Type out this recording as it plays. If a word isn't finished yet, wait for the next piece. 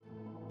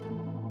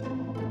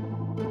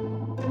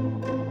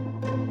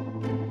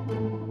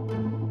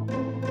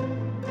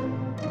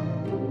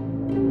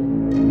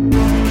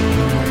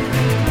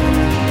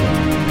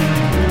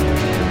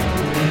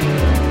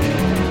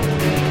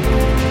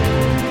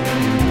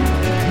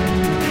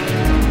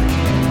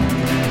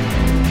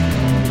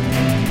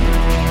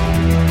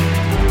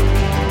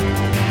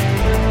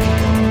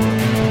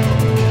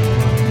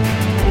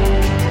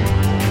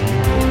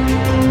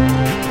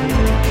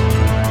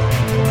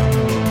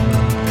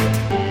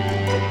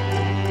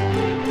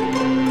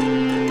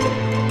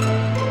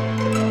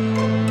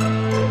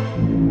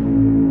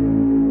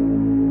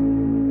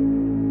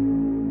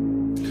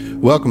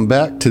Welcome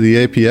back to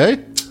the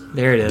APA.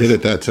 There it is. Did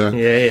it that time.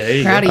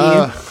 Yeah. Proud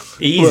of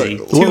you. Easy.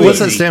 What's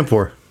that stand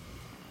for?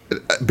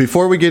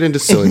 Before we get into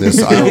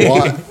silliness,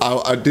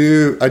 I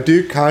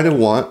do kind of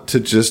want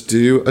to just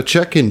do a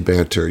check-in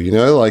banter,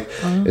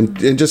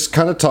 and just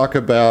kind of talk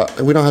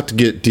about. We don't have to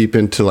get deep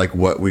into like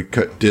what we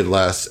did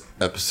last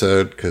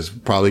episode because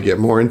we'll probably get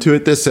more into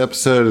it this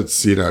episode.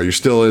 It's you're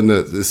still in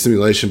the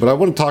simulation, but I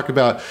want to talk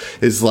about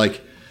is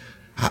like,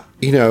 how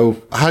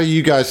do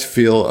you guys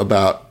feel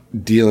about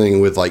dealing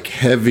with like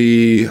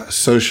heavy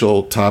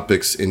social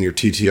topics in your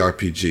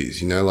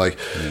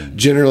TTRPGs?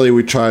 Generally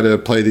we try to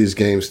play these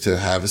games to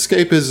have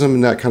escapism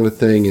and that kind of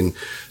thing. And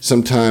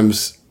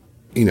sometimes,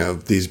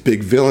 these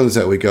big villains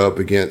that we go up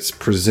against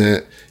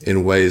present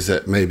in ways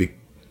that maybe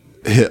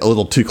hit a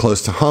little too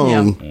close to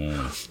home,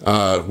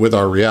 with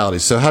our reality.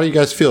 So how do you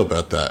guys feel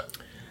about that?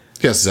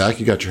 Yes, Zach,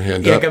 you got your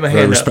hand up. I got my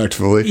hand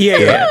respectfully.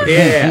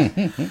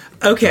 Yeah.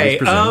 Okay.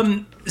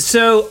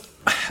 So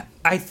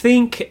I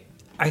think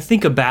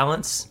a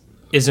balance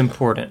is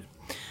important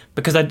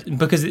because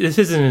this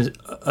isn't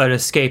an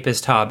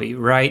escapist hobby,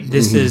 right?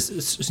 This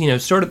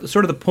is sort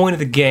of the point of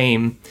the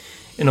game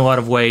in a lot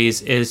of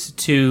ways is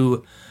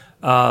to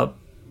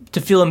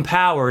feel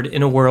empowered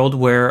in a world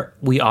where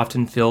we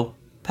often feel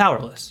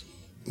powerless.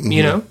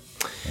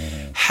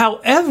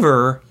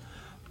 However,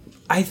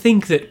 I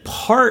think that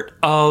part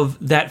of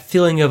that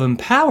feeling of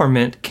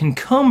empowerment can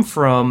come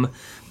from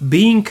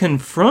being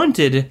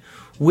confronted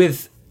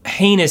with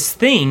heinous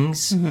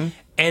things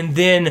and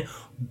then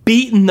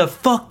beating the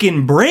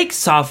fucking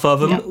brakes off of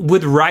them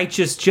with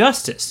righteous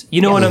justice.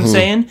 You know what I'm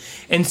saying?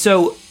 And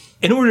so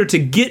in order to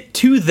get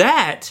to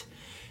that,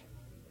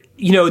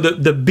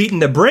 the beating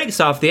the brakes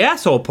off the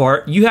asshole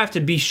part, you have to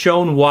be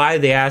shown why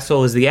the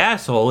asshole is the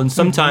asshole. And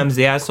sometimes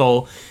the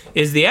asshole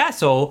is the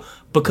asshole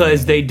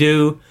because they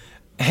do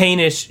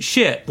heinous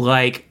shit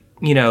like,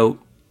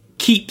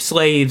 keep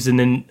slaves and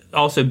then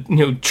also,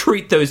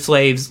 treat those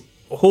slaves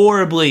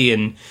horribly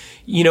and,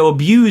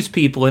 abuse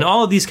people and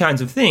all of these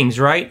kinds of things,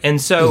 right? And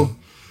so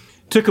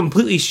to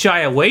completely shy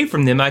away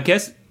from them, I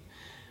guess,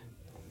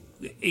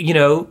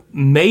 you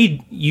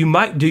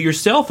might do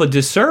yourself a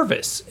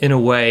disservice in a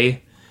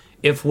way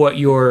if what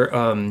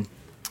you're,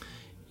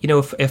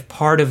 if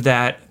part of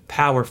that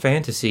power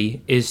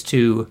fantasy is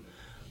to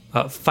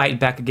fight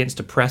back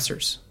against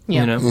oppressors,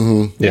 Yeah,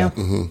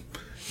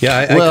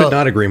 I could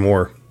not agree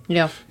more.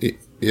 Yeah.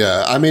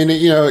 Yeah, I mean,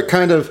 it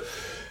kind of...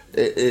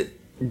 It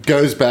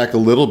goes back a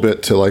little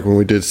bit to like when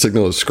we did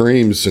Signal of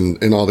Screams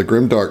and all the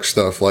grimdark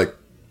stuff, like,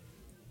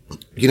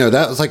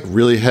 that was like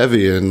really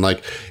heavy and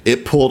like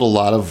it pulled a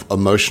lot of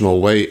emotional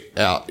weight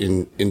out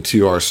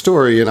into our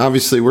story. And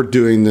obviously we're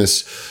doing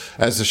this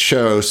as a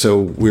show.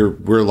 So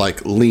we're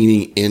like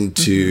leaning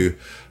into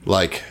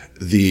like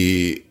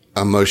the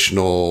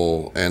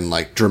emotional and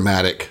like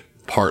dramatic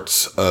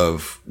parts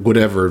of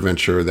whatever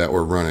adventure that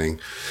we're running,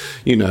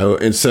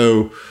 and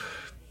so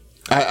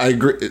I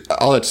agree.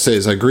 All I have to say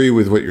is I agree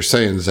with what you're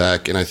saying,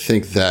 Zach, and I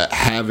think that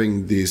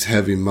having these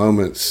heavy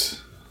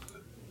moments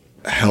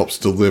helps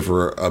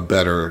deliver a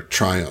better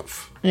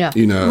triumph. Yeah.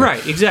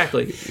 Right,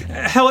 exactly.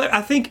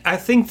 I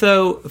think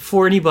though,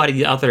 for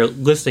anybody out there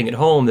listening at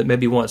home that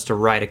maybe wants to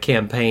write a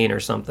campaign or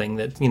something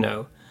that,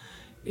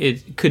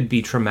 it could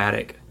be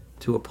traumatic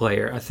to a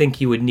player, I think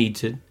you need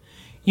to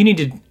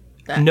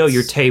know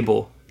your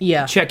table.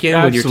 Yeah. Check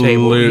in with your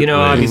table.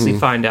 Obviously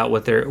find out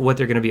what they're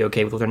going to be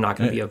okay with, what they're not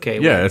going to be okay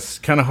with. Yeah, it's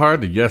kind of hard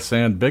to yes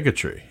and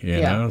bigotry,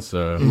 know.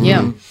 So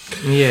Yeah.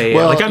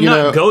 Well, like I'm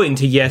not going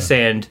to yes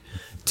and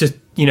to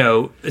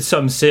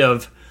some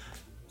Sivv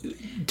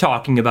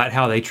talking about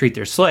how they treat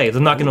their slaves.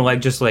 I'm not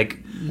going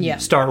to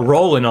start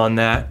rolling on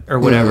that or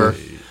whatever.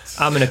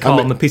 I'm going to call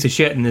him a piece of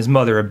shit and his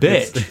mother a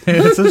bitch.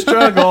 It's a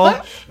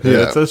struggle.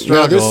 It's a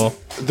struggle. Now,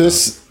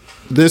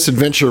 this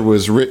adventure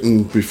was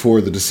written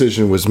before the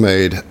decision was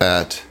made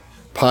at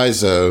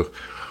Paizo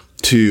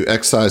to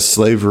excise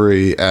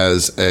slavery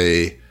as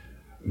a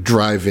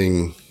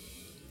driving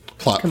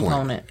plot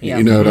component. point. Yeah.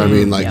 You know what I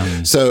mean?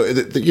 So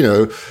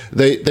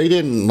they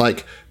didn't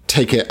like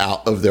take it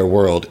out of their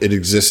world. It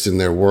exists in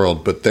their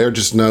world, but they're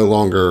just no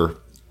longer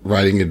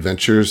writing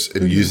adventures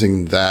and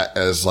using that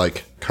as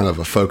like kind of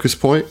a focus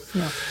point.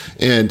 Yeah.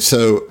 And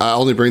so I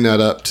only bring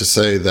that up to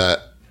say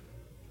that,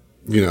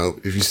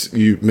 if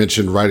you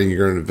mentioned writing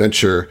your own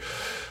adventure,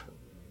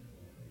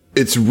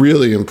 it's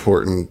really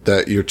important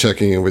that you're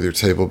checking in with your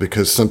table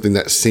because something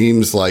that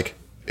seems like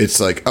it's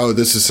like, oh,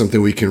 this is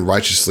something we can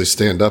righteously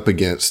stand up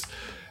against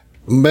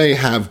may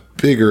have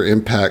bigger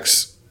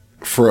impacts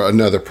for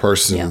another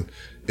person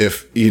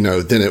if,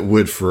 than it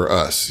would for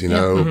us,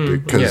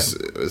 because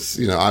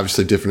it's,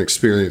 obviously different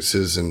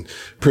experiences and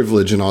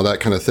privilege and all that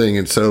kind of thing.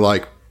 And so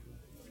like,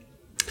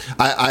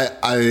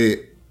 I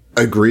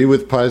agree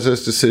with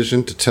Paizo's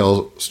decision to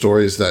tell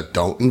stories that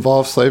don't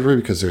involve slavery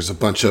because there's a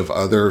bunch of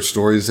other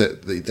stories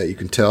that you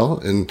can tell,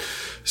 and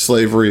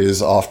slavery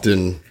is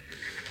often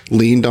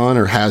leaned on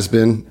or has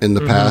been in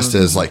the past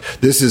as like,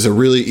 this is a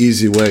really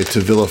easy way to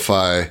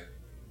vilify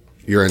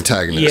your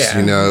antagonist,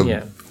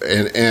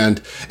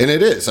 and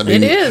it is. I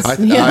mean, It is. I,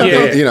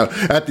 Yeah. you know,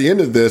 at the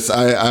end of this,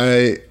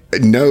 I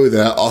know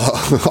that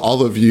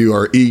all of you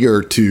are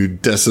eager to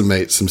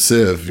decimate some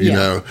Sivv. You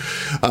know,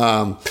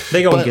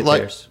 They gonna get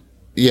theirs.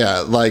 Yeah,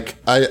 like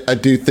I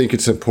do think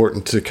it's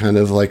important to kind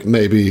of like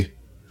maybe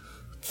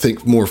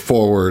think more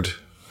forward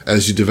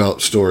as you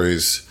develop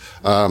stories.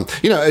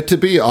 You know, to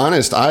be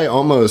honest, I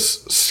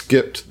almost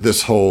skipped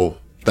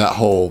that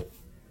whole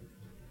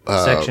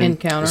Section.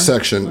 Encounter.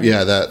 section.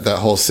 Yeah, that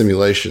whole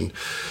simulation.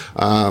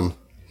 But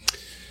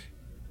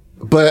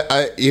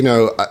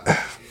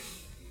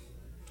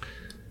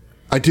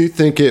I do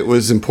think it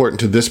was important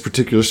to this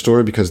particular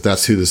story because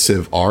that's who the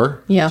Sivv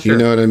are. Yeah. You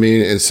know what I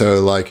mean? And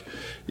so like,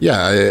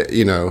 yeah,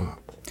 you know.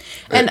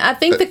 And I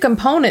think the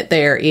component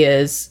there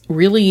is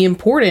really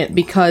important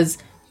because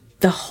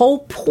the whole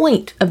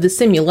point of the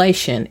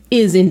simulation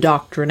is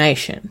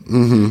indoctrination.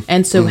 Mm-hmm.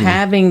 And so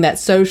having that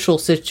social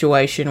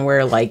situation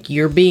where like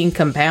you're being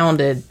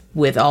compounded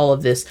with all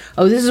of this,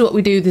 oh, this is what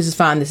we do, this is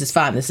fine, this is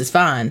fine, this is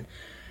fine.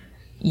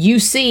 You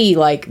see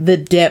like the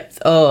depth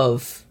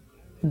of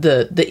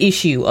the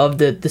issue of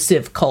the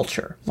Sivv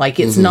culture. Like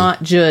it's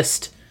not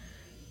just,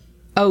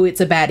 oh,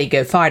 it's a baddie,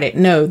 go fight it.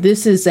 No,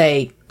 this is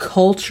a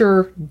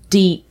culture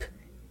deep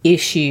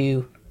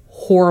issue.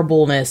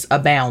 Horribleness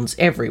abounds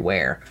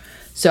everywhere.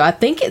 So I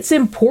think it's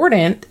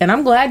important, and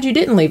I'm glad you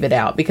didn't leave it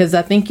out because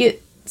I think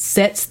it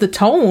sets the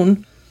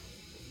tone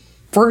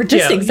for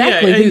just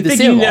exactly who the Sivv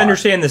are. You need to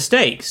understand the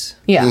stakes.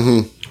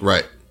 Yeah.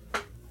 Right.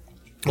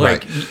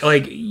 Like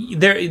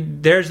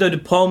there's no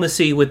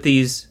diplomacy with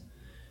these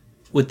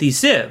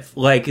Sivv.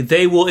 Like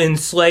they will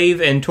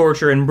enslave and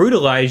torture and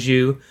brutalize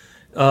you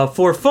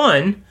for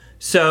fun.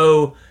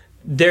 So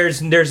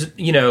there's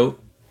you know,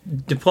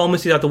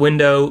 diplomacy out the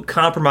window,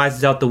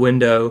 compromises out the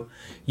window.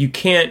 You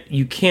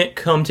can't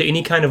come to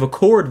any kind of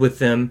accord with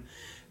them.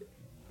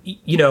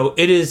 You know,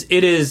 it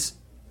is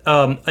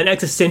an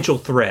existential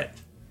threat.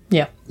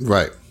 Yeah.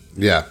 Right.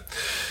 Yeah.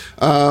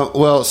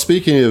 Well,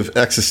 speaking of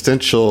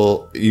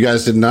existential, you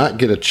guys did not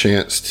get a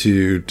chance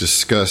to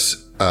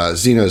discuss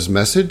Zeno's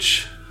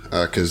message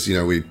because, you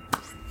know, we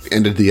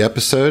ended the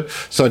episode.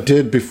 So I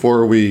did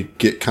before we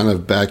get kind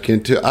of back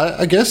into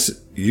I guess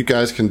you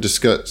guys can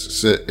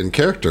discuss it in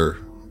character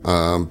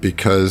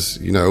because,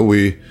 you know,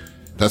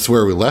 that's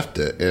where we left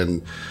it.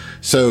 And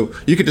so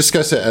you could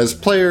discuss it as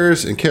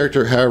players and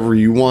character however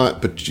you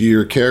want, but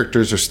your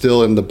characters are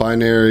still in the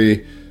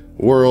binary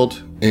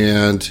world.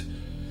 And,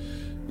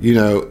 you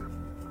know,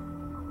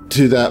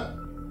 to that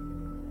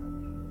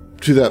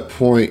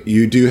point,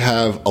 you do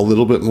have a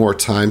little bit more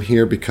time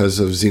here because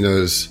of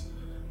Zeno's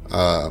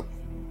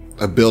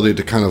ability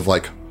to kind of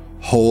like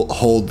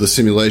hold the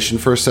simulation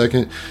for a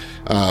second.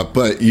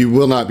 But you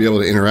will not be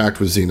able to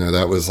interact with Zeno.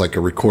 That was like a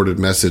recorded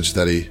message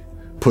that he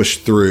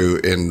pushed through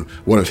in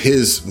one of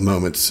his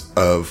moments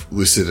of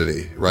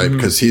lucidity, right?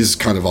 Because he's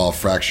kind of all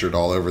fractured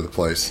all over the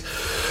place.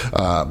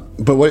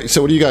 But what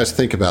do you guys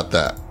think about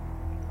that?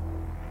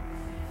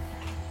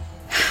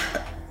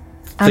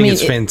 I think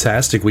it's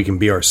fantastic we can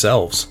be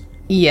ourselves.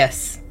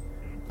 Yes.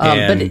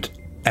 And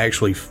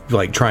actually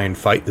like try and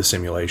fight the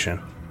simulation.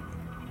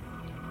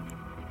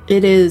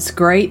 It is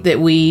great that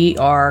we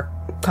are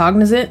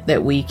cognizant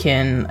that we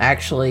can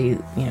actually,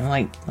 you know,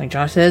 like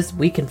Josh says,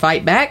 we can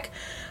fight back.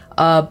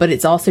 But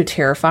it's also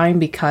terrifying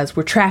because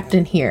we're trapped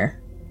in here.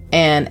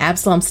 And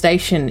Absalom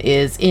Station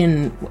is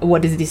in,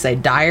 what did he say,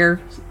 dire?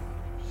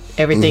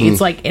 Everything. It's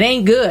like, it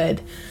ain't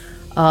good.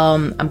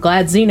 I'm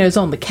glad Zeno's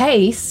on the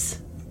case,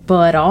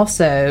 but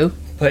also...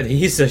 But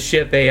he's a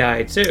ship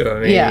AI too. I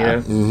mean,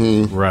 Yeah. you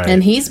know? Right.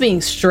 And he's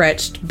being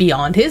stretched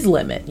beyond his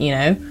limit, you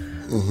know?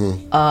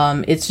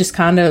 It's just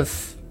kind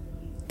of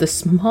the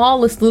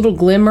smallest little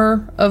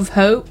glimmer of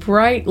hope,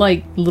 right?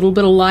 Like, a little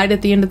bit of light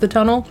at the end of the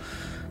tunnel.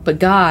 But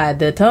God,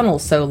 the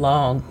tunnel's so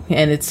long,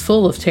 and it's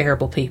full of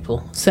terrible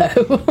people. So,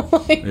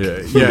 like,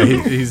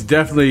 he's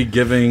definitely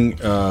giving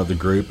the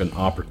group an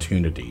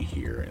opportunity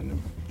here,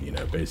 and you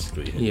know,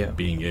 basically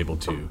being able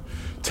to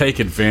take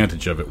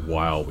advantage of it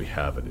while we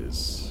have it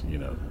is, you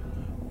know,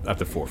 at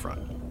the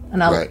forefront.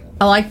 And I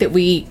like that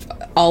we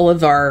all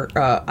of our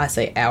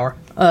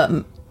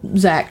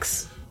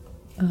Zach's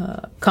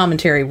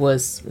commentary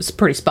was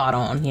pretty spot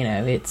on. You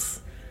know, it's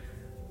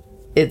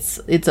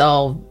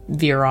all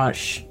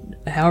Viranch,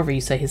 however you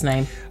say his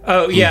name.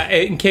 Oh yeah,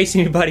 in case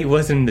anybody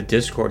wasn't in the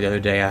Discord the other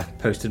day, I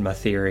posted my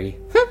theory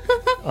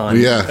on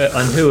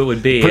who it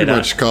would be. Pretty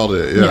much called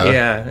it.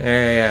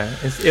 Yeah.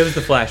 It was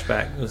the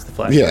flashback.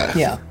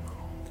 Yeah.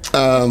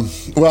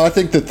 Well, I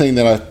think the thing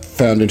that I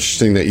found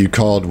interesting that you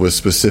called was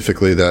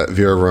specifically that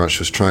Viranch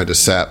was trying to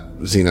sap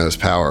Zeno's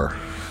power.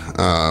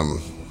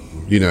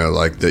 You know,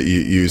 like that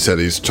you said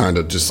he's trying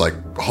to just like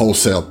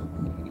wholesale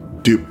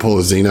pull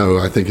a Zeno,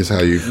 I think is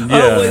how you...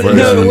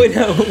 No.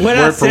 What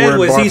I said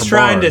was he's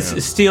trying to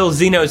steal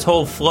Zeno's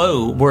whole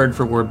flow, word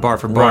for word, bar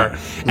for bar. Right.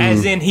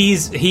 As in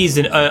he's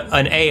an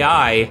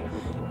AI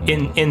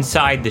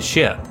inside the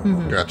ship.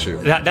 Got you.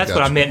 That's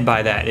what I meant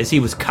by that, is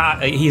he's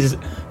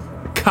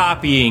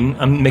copying,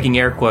 I'm making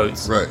air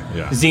quotes, right?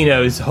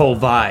 Zeno's whole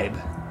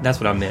vibe. That's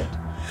what I meant.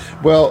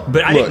 Well,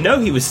 But I didn't know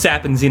he was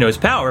sapping Zeno's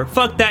power.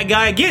 Fuck that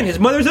guy again. His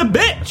mother's a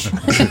bitch.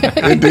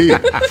 Indeed.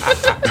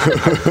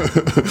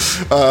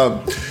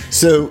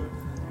 So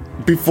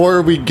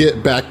before we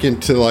get back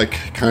into like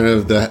kind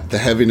of the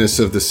heaviness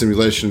of the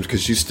simulation,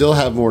 because you still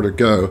have more to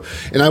go,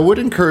 and I would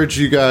encourage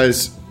you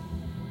guys,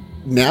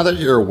 now that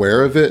you're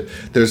aware of it,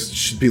 there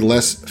should be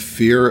less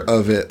fear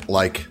of it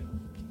like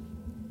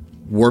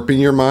warping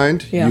your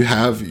mind. Yeah. You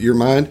have your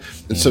mind,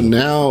 and so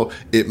now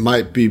it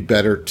might be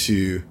better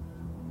to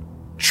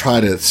try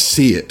to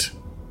see it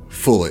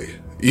fully.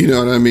 You know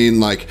what I mean?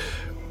 Like,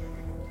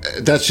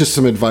 that's just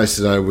some advice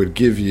that I would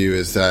give you,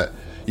 is that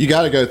you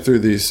got to go through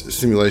these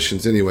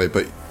simulations anyway,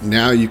 but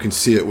now you can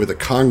see it with a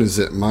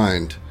cognizant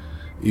mind,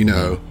 you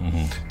know,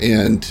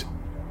 and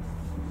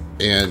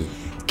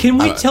Can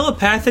we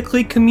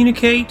telepathically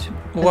communicate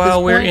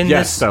while we're point? in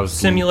Yes, that this was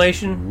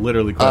simulation?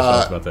 literally question I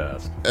was about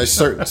to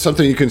ask.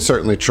 something you can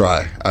certainly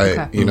try.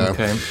 You know,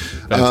 Okay.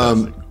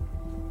 Fantastic.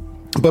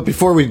 But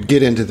before we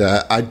get into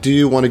that, I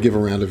do want to give a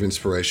round of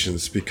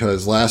inspirations,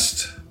 because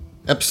last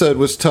episode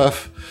was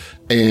tough,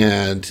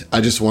 and I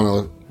just want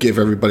to give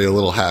everybody a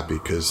little happy,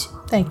 because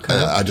Thank you.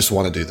 I just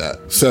want to do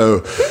that.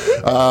 So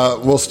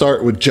we'll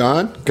start with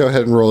John. Go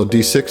ahead and roll a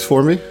d6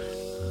 for me.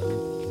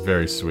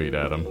 Very sweet,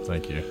 Adam.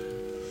 Thank you.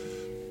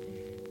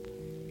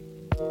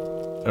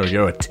 There we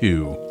go, a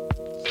 2.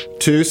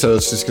 2, so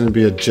it's just going to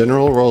be a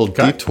general roll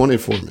d20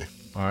 for me.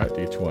 All right,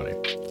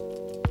 D20.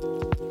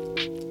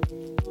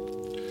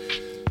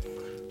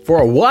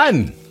 For a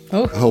 1.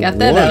 Oh, Oh, got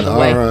that out of the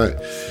way. All right.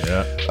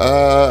 Yeah.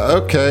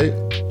 Okay.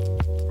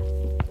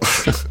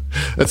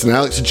 That's an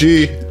Alex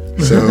G.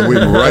 So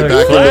we're right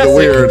back into the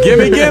weird.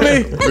 Gimme.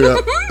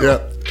 Yeah.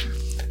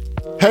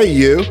 Hey,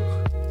 you.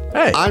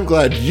 Hey. I'm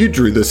glad you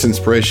drew this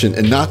inspiration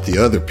and not the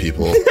other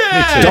people.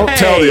 Don't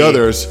tell the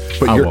others,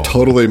 but I you're won't.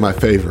 totally my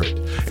favorite.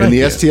 In the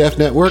you. STF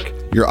network,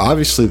 you're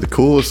obviously the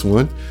coolest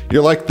one.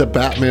 You're like the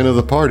Batman of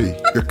the party.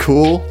 You're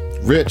cool,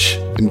 rich,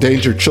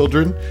 endangered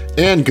children,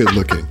 and good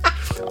looking.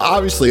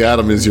 Obviously,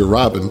 Adam is your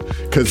Robin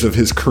because of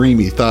his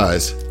creamy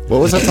thighs. What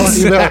was I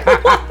talking about?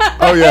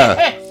 Oh,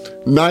 yeah.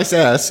 Nice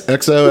ass.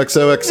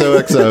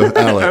 XOXOXOXO,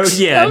 Alex.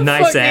 Oh, yeah, Oh,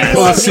 nice fucking ass.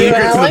 Well, the Love you, secret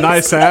to the Alex.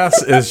 nice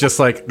ass is just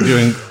like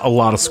doing a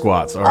lot of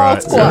squats. All right.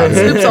 All squats.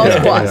 Oops, all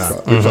squats.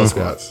 Oops, all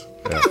squats.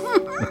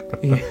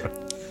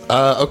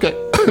 Okay.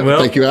 Well,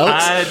 Thank you,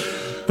 Alex.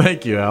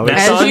 Thank you, Alex.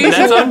 As usual.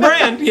 That's on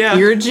brand, yeah.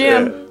 You're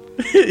Jim.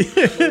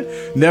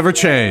 Never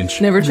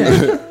change. Never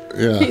change.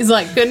 Yeah. He's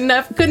like, good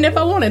enough if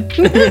I wanted.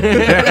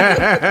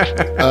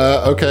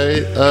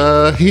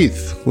 Okay.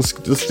 Heath, let's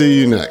do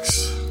you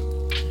next.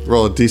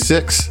 Roll a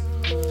d6.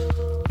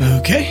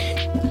 Okay.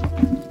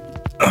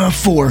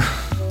 4.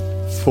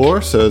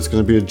 4, so it's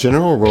going to be a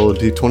general. Roll a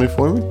d20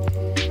 for me.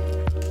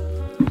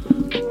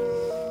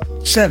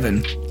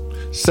 7.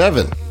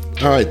 7.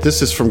 All right,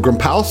 this is from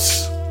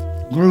Grumphouse.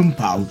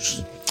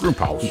 Groomhouse.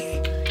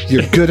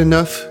 You're good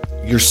enough,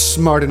 you're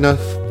smart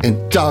enough,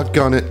 and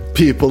doggone it,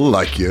 people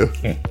like you.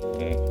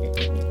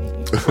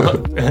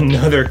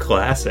 Another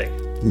classic.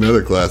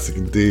 Another classic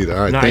indeed. All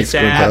right, Nice thanks,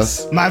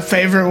 ass. Grumphouse. My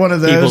favorite one of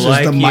People those is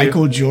like the you.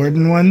 Michael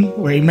Jordan one,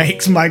 where he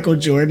makes Michael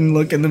Jordan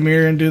look in the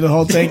mirror and do the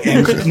whole thing.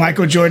 And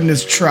Michael Jordan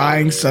is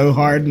trying so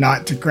hard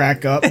not to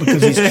crack up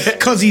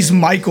because he's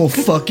Michael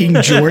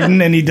fucking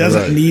Jordan and he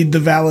doesn't Right. need the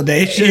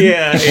validation.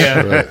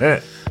 Yeah.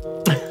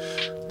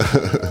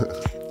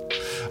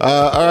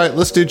 All right,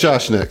 let's do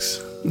Josh next.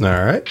 All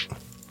right.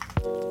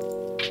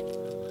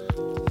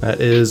 That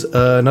is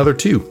another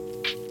 2.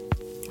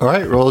 All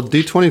right, roll a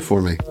d20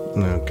 for me.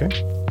 Okay.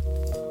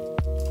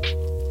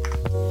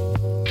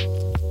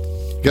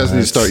 You guys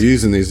need to start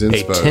using these A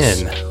inspos.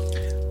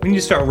 10. We need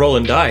to start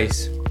rolling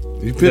dice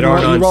You've that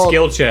aren't on roll-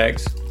 skill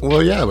checks.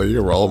 Well, yeah, but you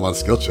can roll them on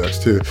skill checks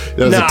too. That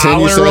was No, a 10, I you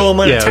want to said? roll them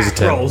on Yeah, it was a attack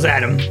 10. rolls,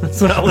 Adam.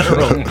 That's what I want to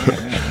roll.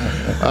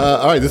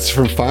 All right, this is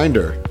from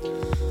Finder.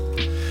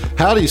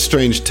 Howdy,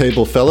 strange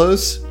table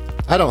fellows.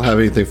 I don't have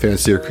anything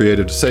fancy or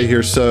creative to say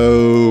here,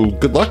 so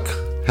good luck.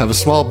 Have a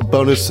small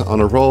bonus on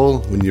a roll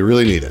when you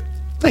really need it.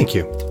 Thank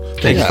you.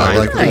 Thanks, Yeah, fine. I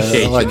like that. I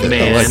Appreciate like you, it. I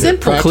man. like it.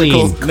 Simple, Practical,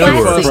 clean. No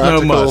Classic. fuss, no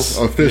practical, muss.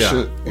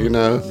 efficient. You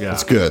know, Yeah.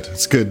 it's good.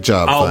 It's good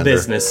job. All Finder.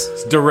 business.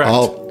 It's direct.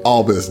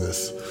 All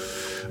business.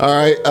 All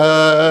right,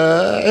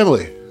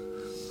 Emily.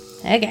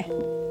 Okay.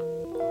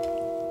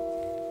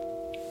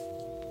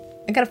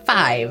 I got a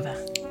 5.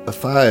 A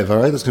 5. All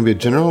right, that's gonna be a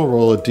general.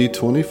 Roll a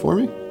d20 for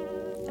me.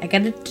 I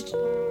got a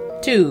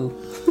 2.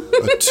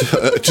 A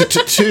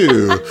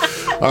 2.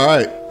 All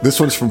right, this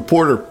one's from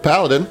Porter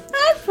Paladin.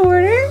 Hi,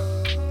 Porter.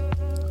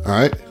 All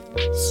right,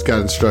 this has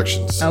got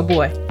instructions. Oh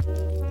boy.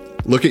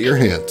 Look at your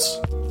hands.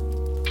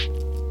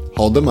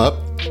 Hold them up.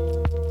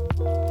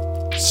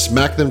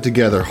 Smack them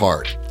together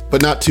hard,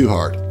 but not too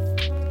hard.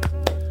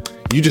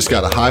 You just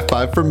got a high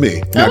five from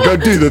me. Now go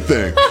do the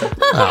thing.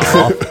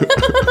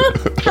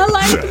 I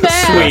like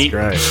that. Sweet.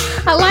 Great.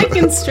 I like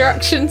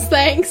instructions.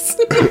 Thanks.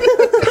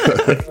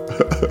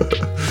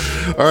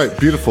 All right,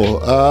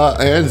 beautiful.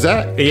 And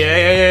Zach.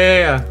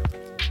 Yeah.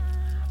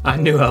 I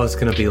knew I was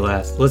going to be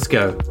last. Let's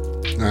go.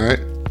 All right.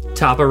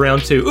 Top of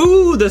round 2.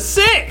 Ooh, the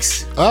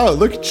 6. Oh,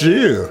 look at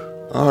you.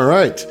 All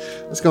right.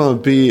 It's going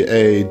to be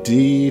a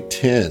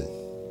D10.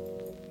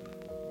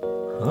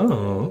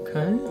 Oh,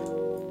 okay.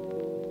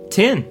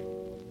 10.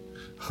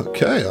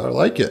 Okay, I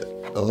like it.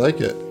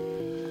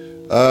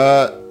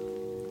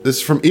 This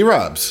is from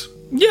E-Robs.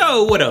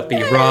 Yo, what up,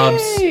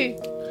 E-Robs? Hey.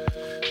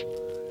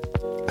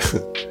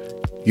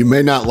 You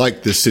may not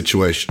like this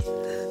situation,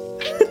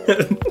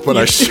 but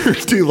I sure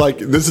do like.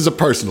 This is a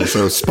personal,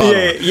 so spot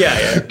on.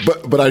 Yeah.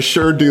 But I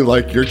sure do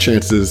like your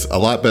chances a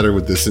lot better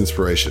with this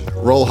inspiration.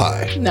 Roll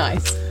high.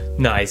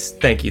 Nice.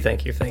 Thank you. Hell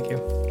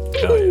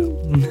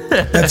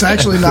yeah. That's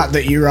actually not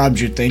the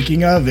E-Robs you're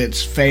thinking of.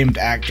 It's famed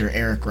actor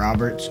Eric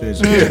Roberts,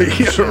 who's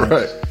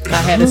Right.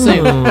 I had to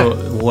assume.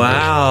 Oh,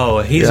 wow,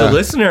 he's a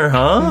listener,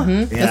 huh?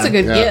 That's a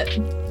good get.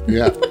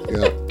 Yeah.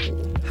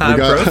 High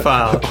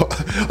profile.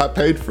 I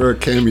paid for a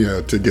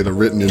cameo to get a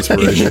written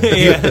inspiration.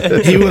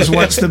 He was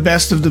once the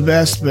best of the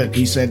best, but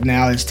he said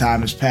now his time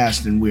has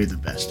passed and we're the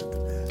best of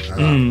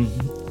the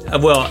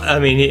best. Well, I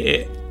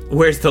mean,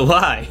 where's the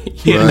lie?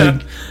 You Right. know?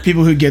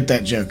 People who get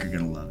that joke are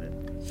going to love it.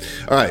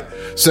 All right.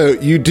 So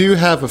you do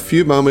have a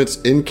few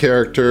moments in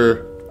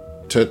character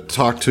to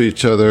talk to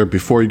each other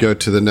before you go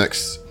to the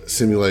next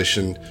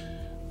simulation.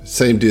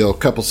 Same deal,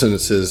 couple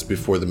sentences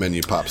before the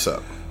menu pops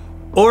up.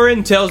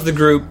 Orin tells the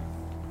group,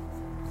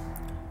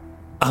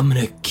 I'm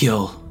gonna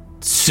kill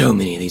so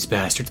many of these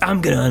bastards.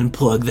 I'm gonna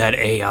unplug that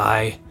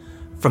AI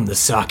from the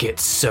socket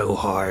so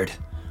hard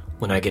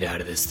when I get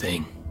out of this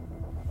thing.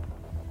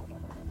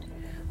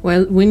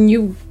 Well, when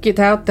you get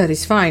out, that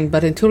is fine.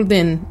 But until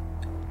then,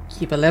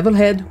 keep a level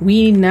head.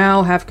 We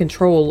now have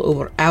control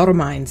over our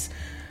minds.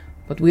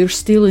 But we're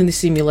still in the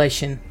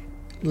simulation.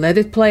 Let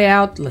it play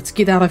out. Let's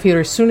get out of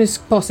here as soon as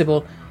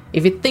possible.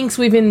 If it thinks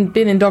we've been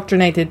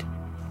indoctrinated,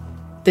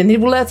 then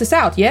it will let us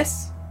out,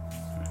 yes?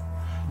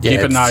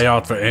 Keep an eye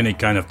out for any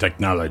kind of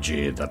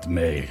technology that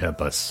may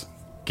help us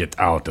get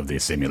out of the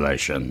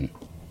simulation.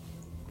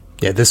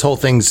 Yeah, this whole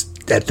thing's,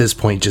 at this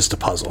point, just a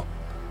puzzle.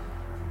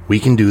 We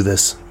can do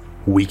this.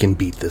 We can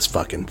beat this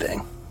fucking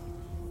thing.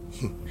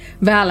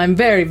 Val, I'm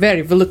very,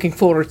 very looking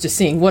forward to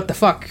seeing who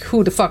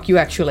the fuck you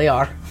actually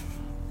are.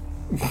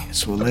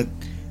 So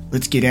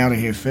let's get out of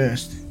here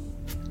first.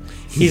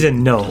 He's a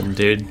gnome,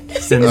 dude.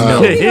 He's a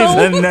gnome. He's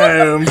a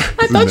gnome.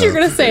 I thought you were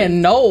going to say a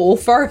knoll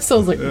first. I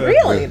was like,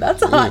 really?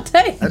 That's a hot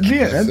take.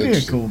 That'd be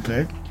a cool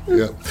pick.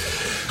 Yeah.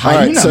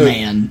 Hyena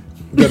man.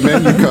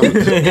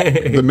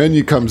 The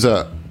menu comes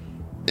up,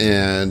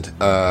 and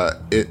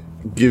it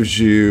gives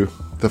you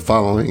the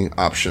following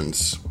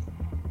options.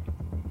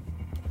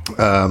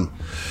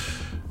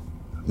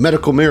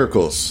 Medical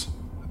miracles,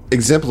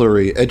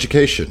 exemplary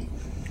education,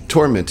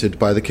 tormented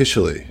by the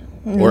Kishali,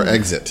 or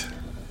exit.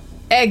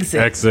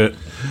 Exit.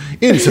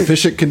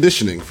 Insufficient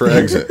conditioning for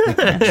exit.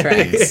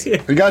 Tracks. You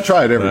gotta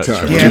try it every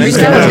time. Yeah, Have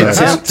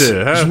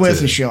it's worth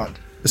to. a shot.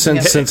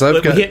 Since I've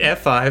We got hit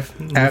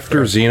F5.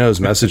 after Zeno's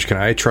message, can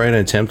I try and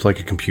attempt like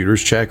a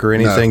computer's check or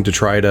anything to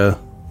try to?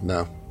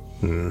 No.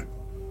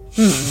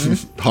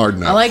 Hard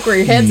no. I like where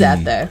your head's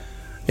at, though.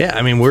 Yeah,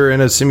 I mean we're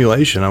in a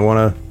simulation. I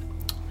want to.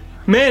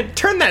 Man,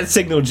 turn that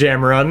signal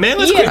jammer on, man.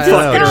 Let's quit Yeah,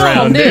 fucking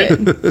around,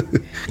 dude.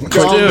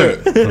 Go do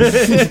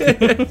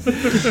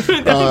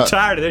it. I'm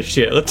tired of this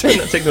shit. Let's turn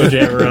that signal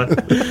jammer on.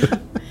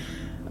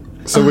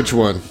 So which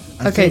one?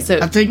 Okay, so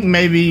I think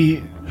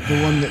maybe the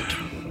one that,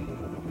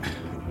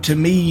 to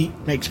me,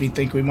 makes me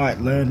think we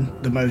might learn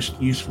the most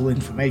useful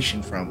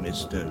information from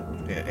is the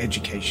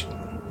education.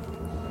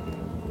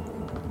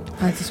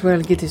 might as well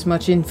get as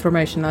much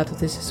information out of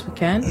this as we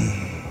can.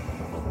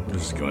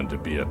 This is going to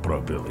be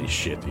appropriately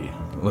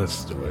shitty.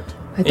 Let's do it.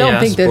 I don't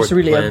think there's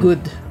support really plan. a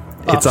good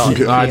It's all.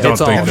 option. I don't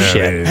It's all think that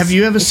shit. is. Have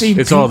you ever seen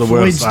It's Pink all the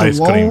Floyd's worst ice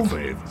The cream Wall?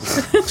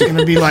 flavors. It's going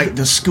to be like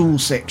the school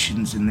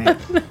sections in there.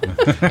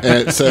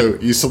 And so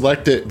you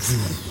select it,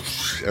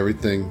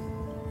 everything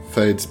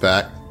fades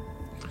back,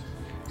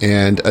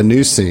 and a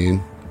new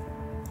scene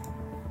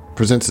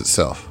presents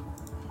itself.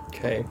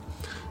 Okay.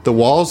 The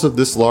walls of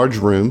this large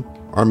room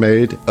are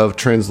made of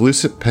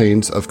translucent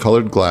panes of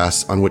colored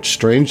glass on which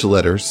strange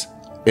letters,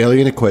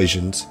 alien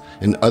equations,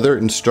 and other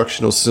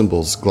instructional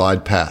symbols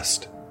glide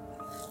past.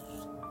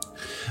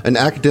 An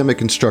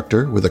academic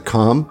instructor with a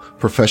calm,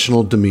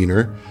 professional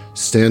demeanor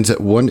stands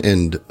at one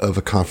end of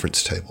a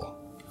conference table,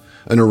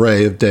 an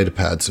array of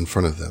datapads in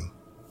front of them.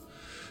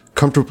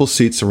 Comfortable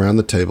seats surround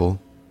the table.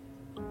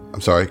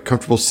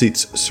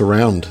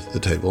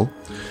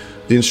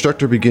 The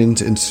instructor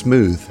begins in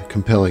smooth,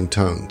 compelling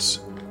tones.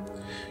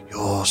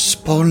 Your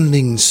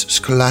spawnling's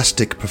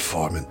scholastic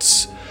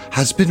performance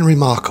has been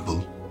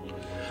remarkable,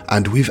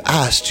 and we've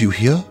asked you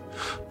here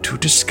to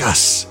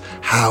discuss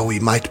how we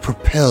might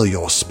propel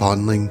your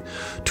spawnling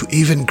to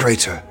even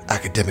greater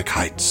academic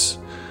heights.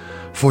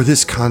 For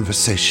this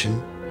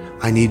conversation,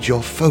 I need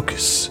your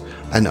focus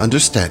and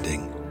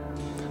understanding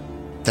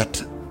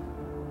that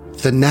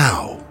the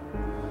now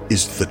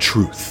is the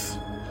truth.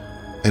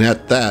 And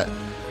at that,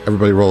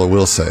 everybody roll a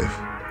will save.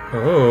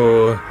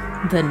 Oh.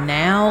 The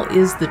now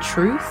is the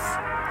truth?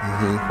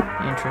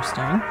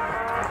 Interesting.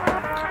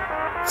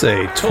 It's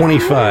a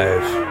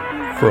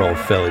 25 for old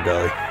Felly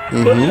Belly.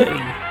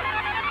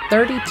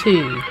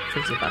 32 for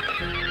Ziva.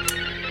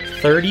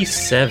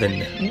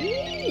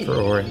 37 for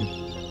Orin.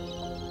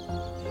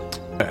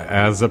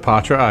 As a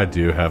Patra, I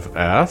do have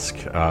ask,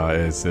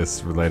 is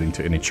this relating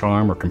to any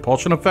charm or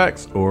compulsion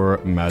effects or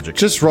magic?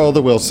 Just roll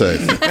the will save.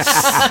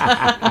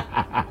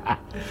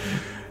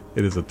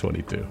 It is a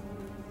 22.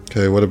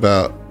 Okay, what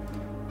about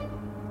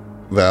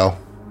Val?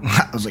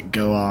 I was like,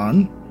 go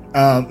on.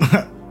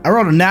 I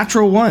rolled a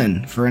natural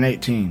 1 for an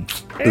 18.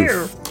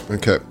 Oof.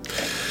 Okay.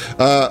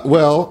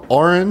 Well,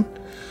 Orin,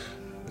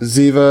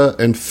 Ziva,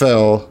 and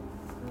Fel,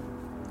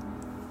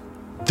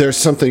 there's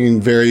something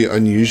very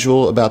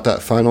unusual about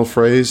that final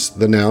phrase,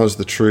 the now is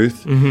the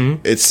truth.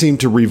 Mm-hmm. It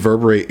seemed to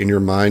reverberate in your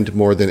mind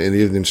more than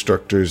any of the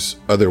instructor's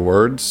other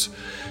words.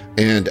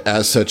 And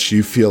as such,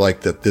 you feel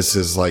like that this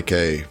is like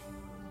a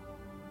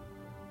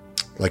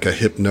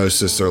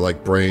hypnosis or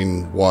like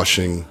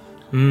brainwashing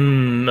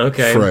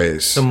Okay.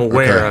 phrase. So I'm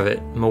aware of it.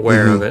 I'm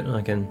aware of it.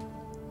 I can.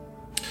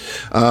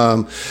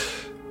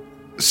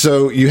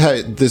 So you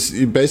had this.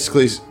 You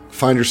basically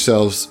find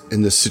yourselves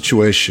in this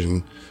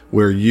situation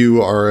where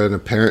you are at a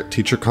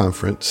parent-teacher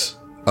conference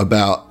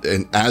about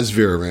an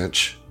Asvira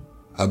ranch,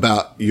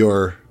 about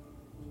your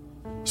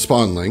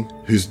spawnling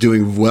who's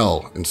doing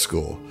well in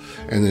school,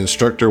 and the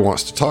instructor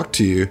wants to talk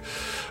to you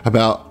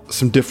about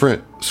some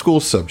different school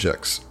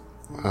subjects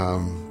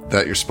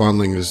that your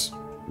spawnling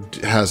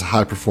has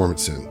high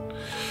performance in.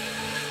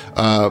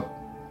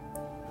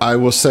 I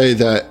will say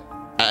that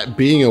at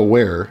being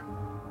aware,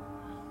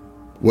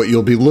 what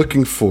you'll be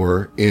looking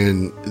for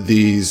in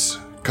these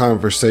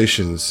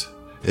conversations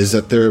is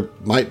that there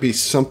might be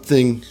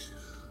something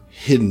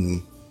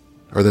hidden,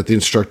 or that the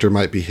instructor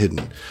might be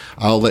hidden.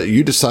 I'll let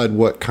you decide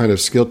what kind of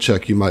skill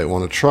check you might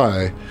want to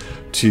try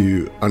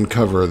to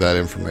uncover that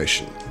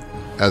information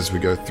as we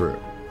go through.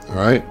 All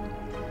right?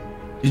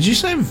 Did you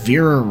say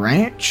Vera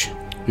Ranch?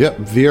 Yep,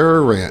 Vera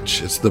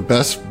Ranch. It's the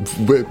best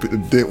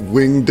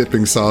wing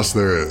dipping sauce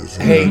there is.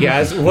 Hey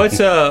guys,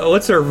 what's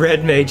a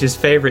red mage's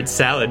favorite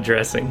salad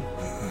dressing?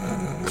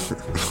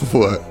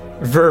 What?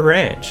 Ver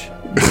Ranch.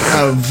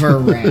 Oh, Vera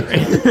Ranch.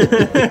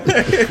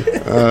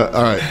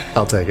 All right.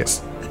 I'll take it.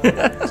 Sorry,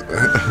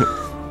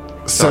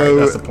 So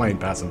that's the plane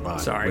passing by.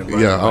 Sorry. Went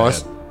right yeah, over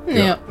my head.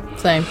 Yep,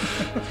 same.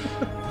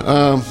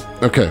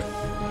 Okay.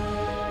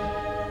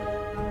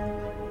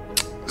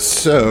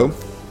 So,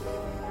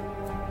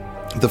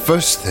 the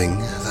first thing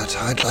that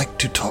I'd like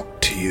to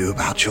talk to you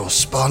about your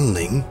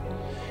spawnling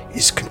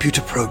is computer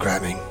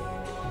programming.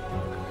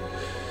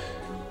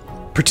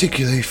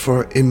 Particularly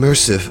for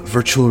immersive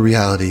virtual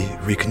reality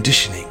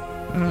reconditioning.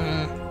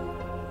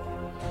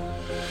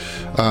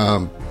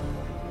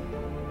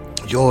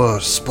 Your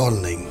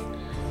spawnling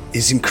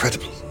is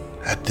incredible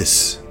at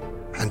this,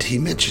 and he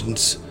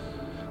mentions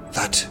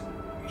that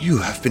you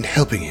have been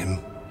helping him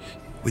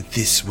with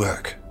this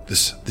work,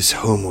 this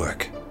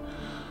homework.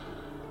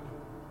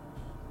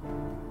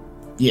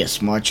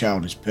 Yes, my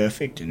child is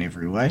perfect in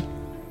every way.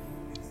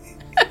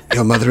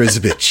 Your mother is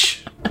a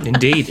bitch.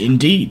 Indeed.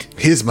 Indeed.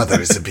 His mother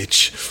is a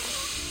bitch.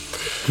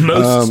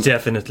 Most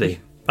definitely.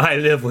 I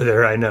live with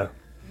her, I know.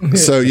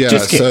 So yeah,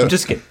 Just kidding. so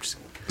Just kidding.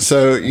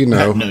 so you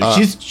know, No,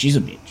 she's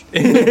a bitch.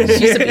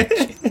 She's a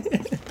bitch.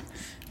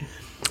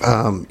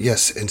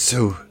 yes, and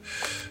so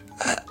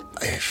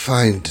I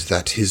find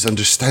that his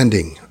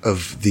understanding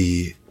of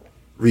the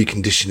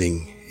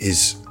reconditioning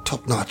is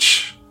top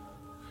notch.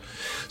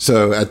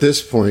 So at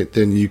this point,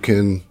 then you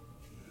can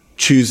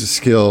choose a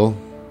skill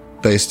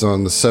based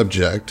on the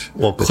subject.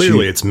 Well, that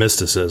clearly you- it's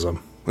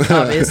mysticism.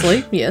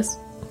 Obviously, yes.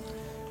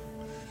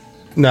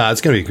 No, it's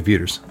going to be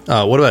computers.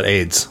 What about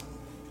AIDS?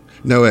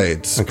 no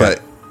aids, Okay.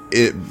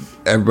 but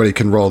everybody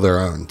can roll their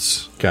own.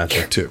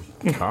 Gotcha. Too.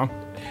 Huh?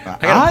 I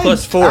got a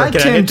 +4.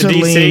 Can I hit the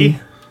DC?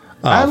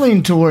 I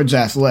lean towards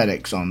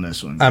athletics on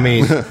this one. I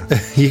mean,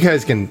 you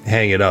guys can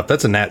hang it up.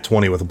 That's a nat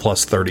 20 with a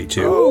plus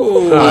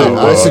 32.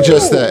 I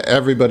suggest that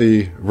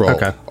everybody roll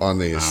Okay. on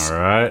these. All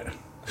right.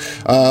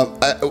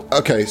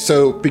 Okay,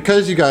 so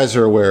because you guys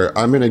are aware,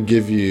 I'm going to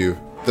give you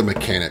the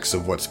mechanics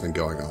of what's been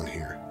going on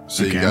here,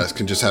 so you Okay. guys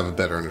can just have a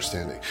better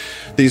understanding.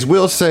 These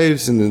will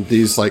saves and then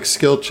these like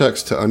skill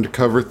checks to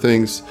uncover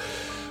things.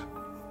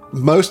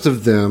 Most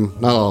of them,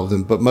 not all of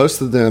them, but most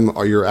of them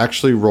are you're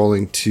actually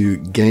rolling to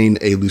gain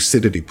a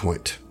lucidity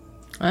point.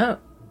 Oh.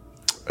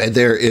 And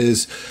there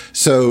is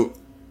so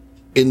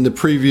in the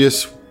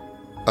previous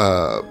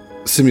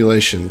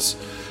simulations,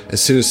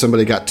 as soon as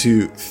somebody got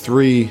to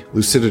 3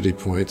 lucidity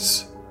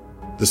points,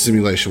 the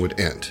simulation would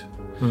end.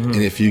 And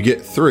if you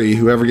get 3,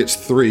 whoever gets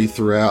 3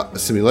 throughout the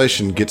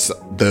simulation gets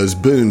those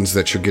boons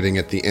that you're getting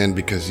at the end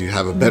because you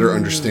have a better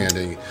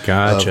understanding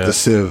Gotcha. of the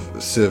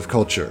Sivv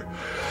culture.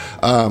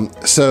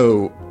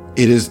 So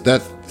it is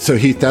that. So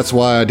Heath, that's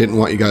why I didn't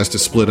want you guys to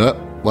split up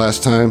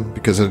last time,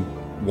 because I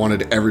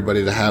wanted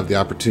everybody to have the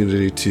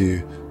opportunity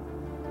to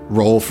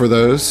roll for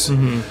those.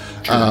 And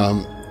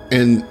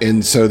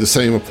so the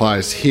same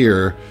applies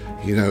here.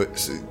 You know,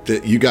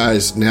 that you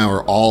guys now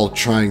are all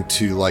trying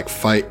to like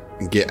fight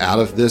and get out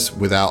of this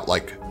without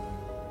like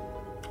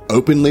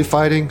openly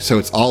fighting. So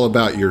it's all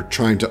about you're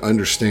trying to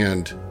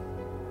understand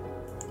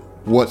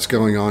what's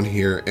going on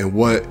here, and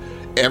what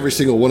every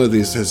single one of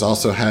these has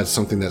also had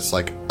something that's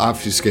like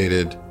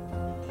obfuscated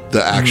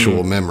the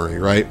actual memory,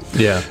 right?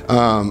 Yeah.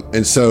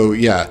 And so,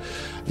 yeah.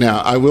 Now,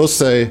 I will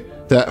say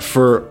that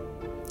for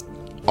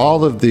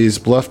all of these,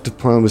 bluff,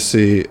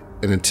 diplomacy,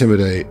 and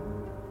intimidate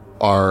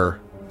are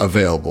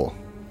available.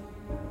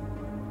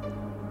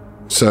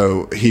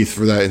 So, Heath,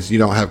 for that, you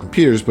don't have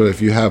computers, but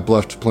if you have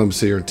bluff,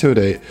 diplomacy, or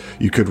intimidate,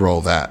 you could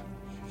roll that.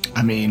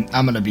 I mean,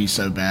 I'm going to be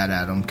so bad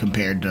at them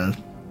compared to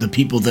the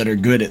people that are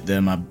good at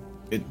them.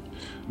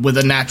 With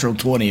a natural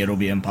 20, it'll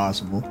be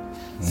impossible.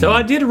 So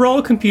I did roll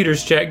a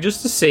computers check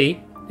just to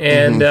see,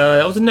 and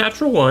that was a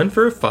natural 1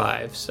 for a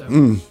 5.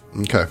 So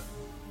Okay.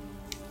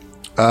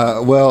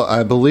 Well,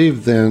 I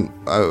believe then,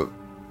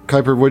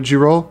 Kuiper, what did you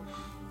roll?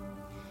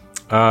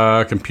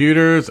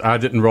 Computers, I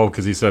didn't roll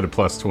because he said a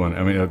 +20.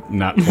 I mean,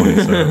 not 20.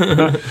 So.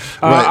 Right,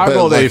 I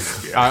rolled like,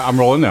 I'm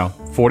rolling now.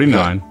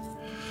 49.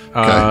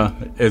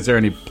 Okay. Is there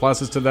any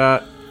pluses to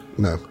that?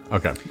 No.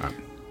 Okay. All right.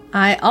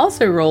 I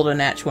also rolled a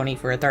nat 20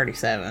 for a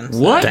 37. So.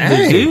 what?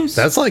 The deuce?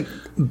 That's like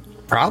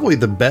probably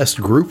the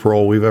best group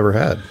roll we've ever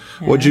had.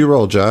 What'd you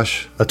roll,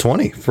 Josh? A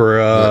 20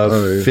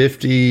 for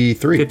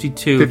 53.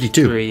 52.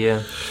 53,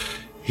 yeah.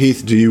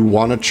 Heath, do you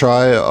want to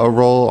try a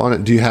roll on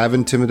it? Do you have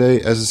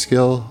intimidate as a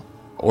skill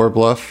or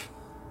bluff?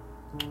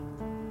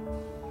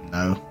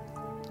 No.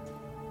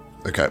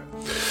 Okay.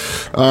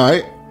 All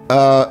right.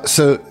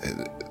 So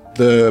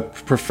the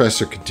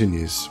professor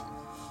continues.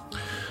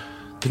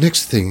 The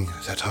next thing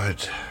that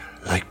I'd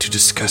like to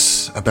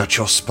discuss about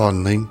your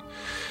spawnling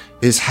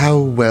is how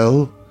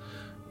well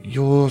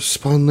your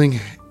spawnling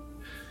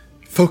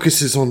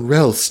focuses on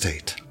rel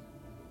state.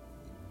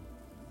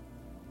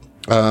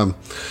 Elaborate,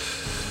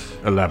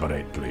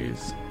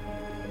 please.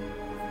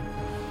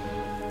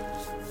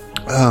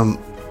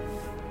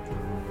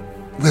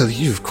 Well,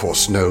 you of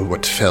course know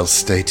what fel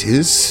state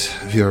is,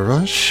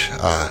 Viraj.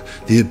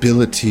 The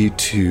ability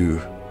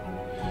to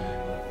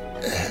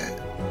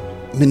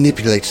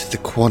manipulate the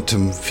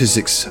quantum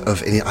physics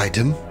of any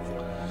item,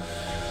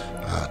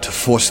 to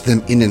force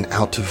them in and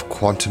out of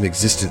quantum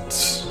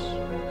existence.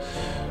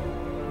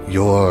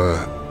 Your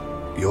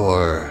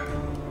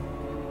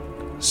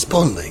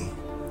spawnling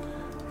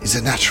is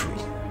a natural.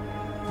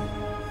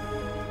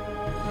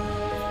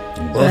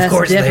 Well, That's of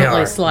course they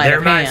definitely are. sleight They're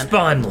of my hand.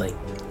 spawnling.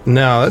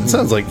 No, that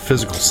sounds like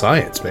physical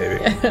science,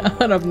 maybe.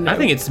 I don't know. I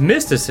think it's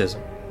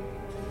mysticism.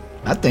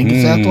 I think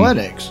it's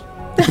athletics.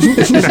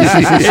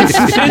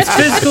 It's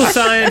physical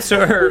science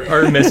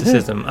or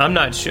mysticism. I'm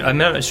not sure. I'm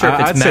not sure if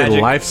it's I'd magic.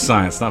 say life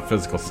science, not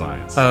physical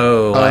science.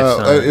 Oh, life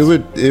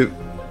science.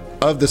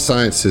 Of the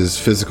sciences,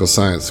 physical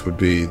science would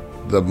be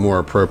the more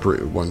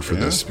appropriate one for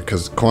this,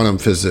 because quantum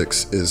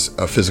physics is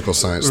a physical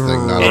science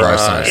thing, not a life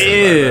science thing.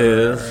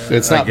 Is.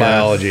 It's not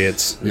biology,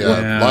 it's...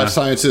 Yeah, life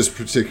science is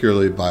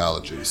particularly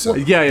biology. So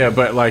Yeah,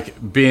 but like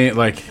being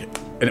like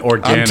an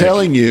organic. I'm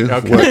telling you,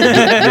 Okay. You're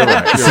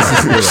right.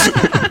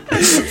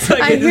 It's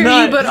like, I it's hear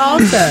not, you, but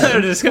not a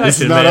also. discussion, it's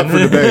not man. up for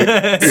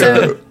debate.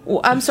 So,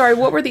 I'm sorry,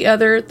 what were the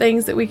other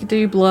things that we could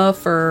do?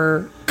 Bluff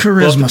or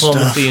Charisma stuff.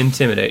 Diplomacy,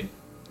 intimidate.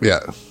 Yeah,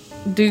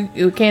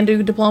 can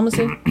do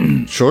diplomacy?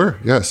 sure.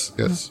 Yes.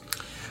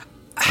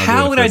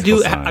 How would I physical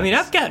do? science. I mean,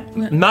 I've got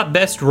my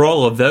best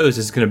roll of those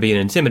is going to be an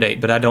intimidate,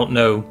 but I don't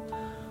know.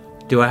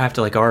 Do I have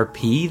to like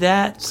RP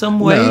that some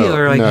way No,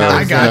 or like no. how?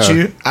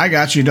 I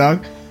got you,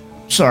 dog.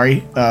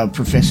 Sorry,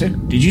 Professor.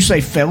 Did you say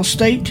fel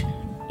state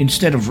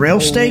instead of rel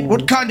state?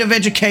 What kind of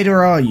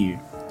educator are you?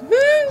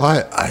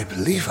 I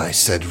believe I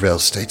said rel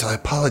state. I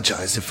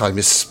apologize if I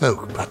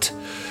misspoke, but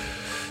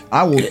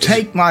I will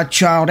take my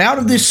child out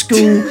of this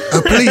school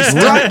please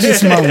right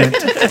this moment.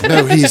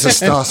 no, he's a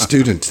star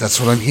student. That's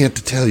what I'm here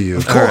to tell you.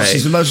 Of course,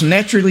 he's the most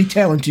naturally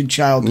talented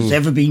child that's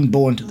ever been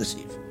born to the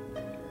Sivv.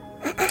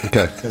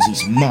 Okay. Because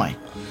he's mine.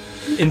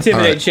 Intimidate All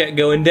right. check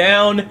going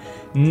down.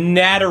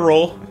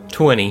 Natural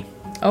 20.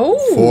 Oh.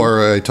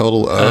 For a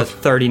total of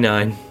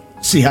 39.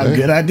 See how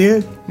good I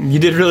did? You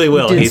did really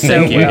well. Did Heath. so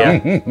Thank you.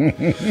 well.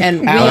 Yeah.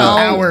 And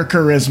Our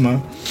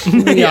charisma.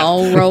 we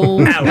all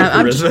roll.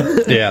 I'm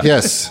just- Yeah.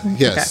 yes.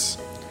 Yeah,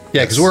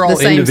 because we're all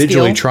The same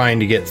individually skill? trying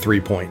to get 3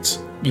 points.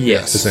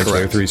 Yes. Essentially,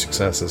 correct. 3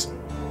 successes.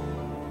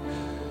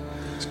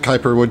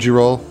 Kuiper, what'd you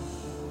roll?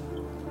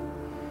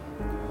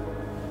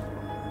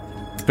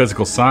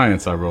 Physical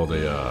science, I rolled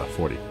a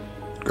 40.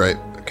 Great.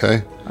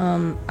 Okay.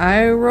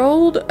 I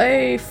rolled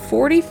a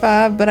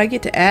 45, but I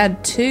get to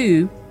add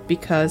 2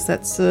 because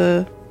that's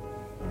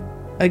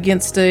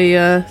against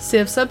a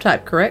Civ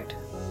subtype, correct?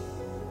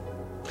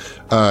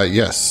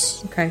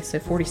 Yes. Okay, so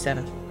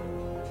 47.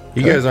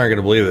 You guys aren't going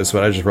to believe this,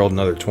 but I just rolled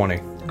another 20.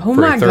 Oh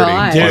for my a 30 God.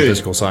 on Dude.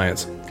 physical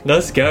science.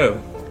 Let's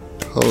go.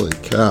 Holy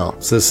cow.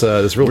 It's this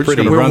real We're just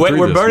pretty... gonna run through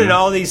We're this, burning man.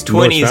 all these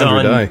North 20s Foundry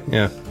on, die.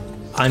 Yeah.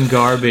 on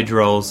garbage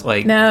rolls.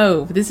 Like,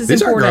 No, this is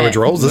These aren't important. garbage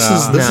rolls. This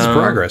is No.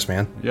 progress,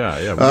 man. Yeah,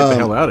 we get the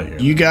hell out of here.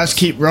 You guys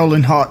keep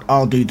rolling hot.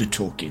 I'll do the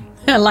talking.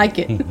 I like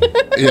it.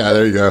 Yeah,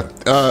 there you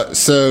go.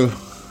 So,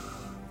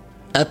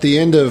 at the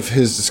end of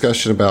his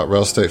discussion about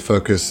real estate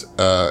focus,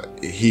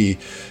 he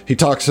he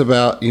talks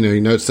about, he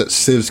notes that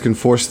sieves can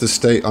force the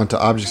state onto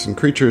objects and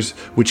creatures,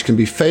 which can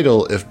be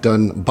fatal if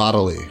done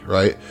bodily,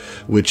 right?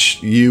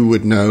 Which you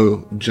would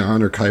know,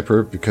 John or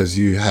Kuiper, because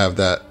you have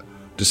that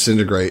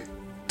disintegrate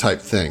type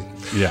thing.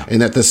 Yeah.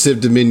 And that the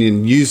Sivv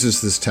Dominion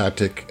uses this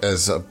tactic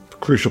as a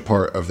crucial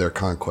part of their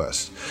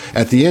conquest.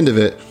 At the end of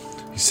it,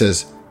 he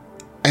says,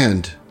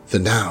 and the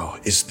now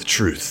is the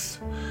truth.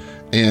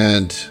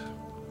 And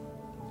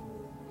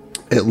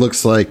it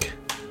looks like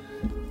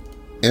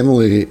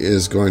Emily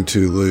is going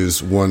to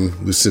lose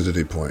 1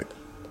 lucidity point.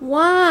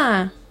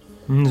 Why?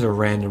 It's a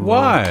random roll.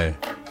 Why?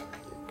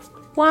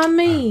 Why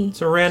me?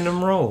 It's a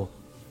random roll.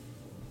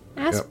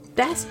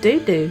 That's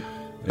doo-doo.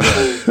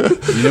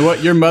 You know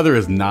what? Your mother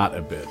is not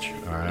a bitch.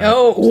 All right.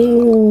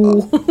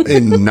 Oh,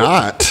 And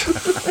not.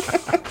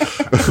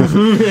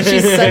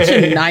 she's such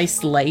a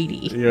nice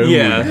lady.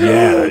 Yeah.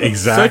 Yeah,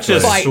 exactly.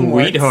 Such a Fighting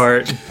words.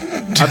 sweetheart.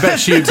 I bet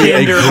she'd be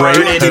a great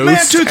Tender-hearted.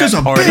 host. Tooth is a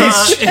at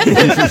parties.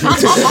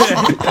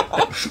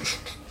 bitch.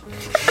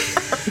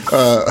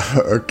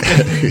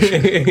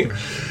 Okay.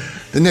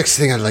 The next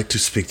thing I'd like to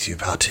speak to you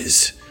about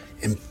is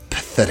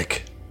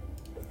empathetic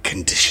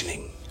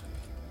conditioning.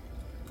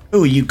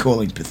 Who are you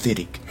calling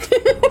pathetic?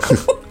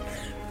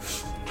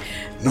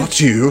 Not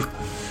you,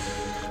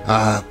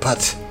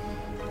 but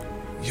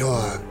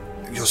your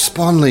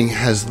spawnling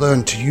has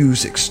learned to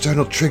use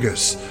external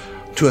triggers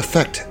to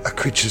affect a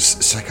creature's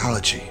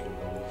psychology.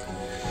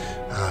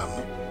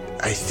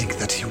 I think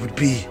that he would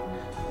be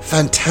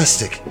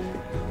fantastic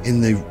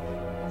in the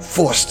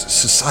forced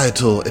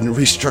societal and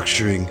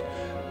restructuring,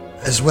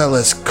 as well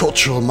as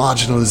cultural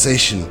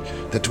marginalization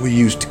that we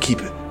use to keep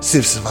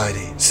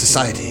Sivv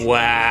society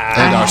Wow.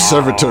 and our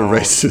servitor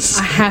races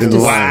I have in to.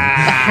 line. I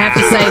have to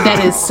say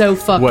that is so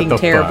What fucking the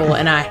terrible, fuck?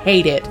 and I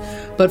hate it.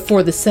 But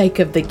for the sake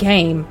of the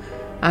game,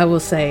 I will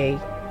say,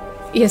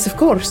 yes, of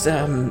course.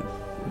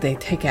 They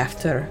take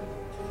after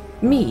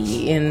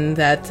me in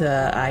that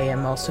I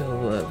am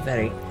also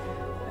very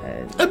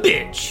A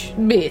bitch.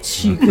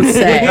 bitch, you could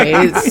say.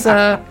 It's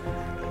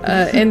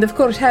and of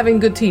course, having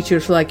good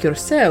teachers like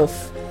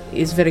yourself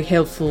is very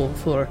helpful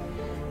for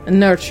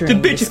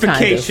nurturing The this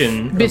kind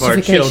bitchification of of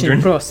our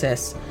children.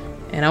 process.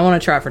 And I want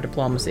to try for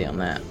diplomacy on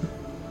that.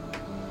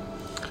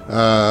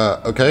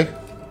 Okay.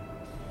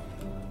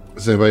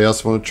 Does anybody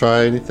else want to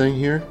try anything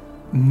here?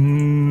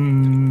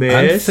 I'm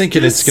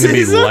thinking it's going to be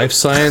Mysticism? life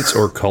science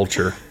or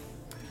culture.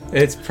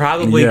 It's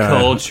probably Yeah.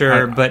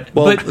 culture, but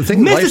well, but I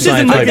think life mysticism,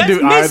 science- like, I that's could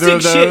do either mystic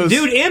of shit, those.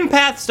 dude.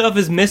 Empath stuff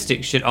is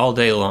mystic shit all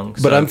day long.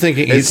 But so- I'm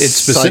thinking It's it's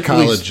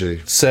specifically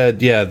psychology. said,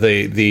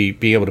 the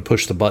being able to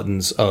push the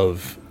buttons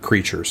of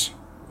creatures,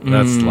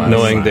 That's life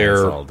knowing science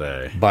their all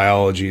day.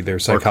 biology, their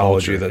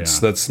psychology. culture,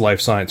 that's yeah. that's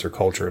life science or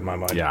culture in my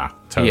mind. Yeah,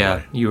 totally.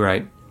 yeah, you're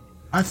right.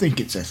 I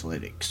think it's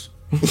athletics.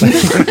 I'm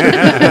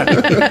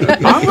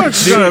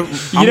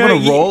gonna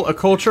you- roll a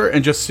culture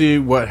and just see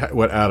what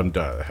Adam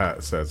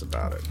says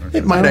about it.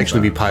 It might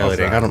actually be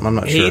piloting. I'm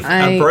not sure. Heath,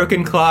 a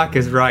broken clock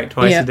is right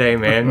twice Yeah. a day,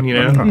 man. You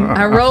know.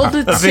 I rolled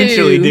a 2.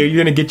 Eventually, dude,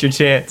 you're gonna get your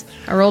chance.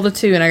 I rolled a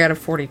 2 and I got a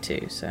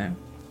 42. So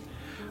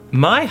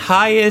My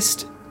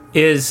highest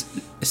is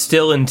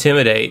still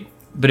intimidate,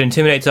 but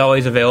intimidate's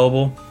always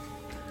available.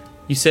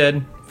 You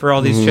said for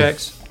all these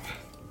checks.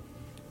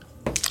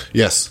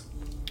 Yes.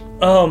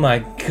 Oh my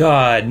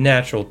god,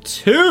 natural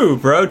 2,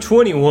 bro.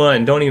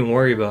 21. Don't even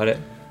worry about it.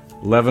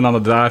 11 on the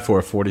die for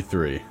a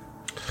 43.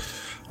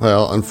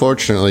 Well,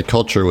 unfortunately,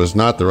 culture was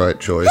not the right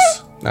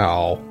choice.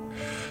 Oh,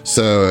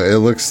 So it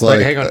looks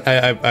like. hang on.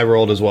 I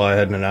rolled as well. I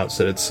had an announce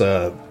that it's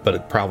but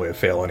it's probably a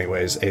fail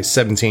anyways. A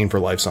 17 for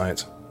life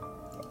science.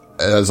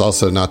 That's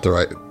also not the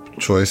right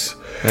choice.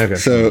 Okay.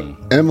 So,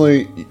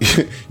 Emily,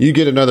 you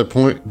get another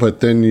point, but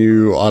then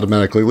you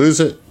automatically lose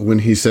it when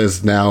he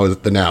says now is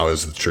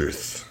the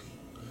truth.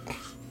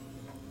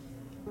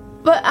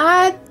 But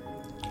I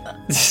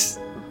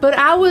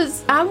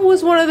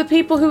was one of the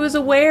people who was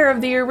aware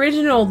of the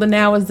original The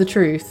Now Is the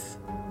Truth.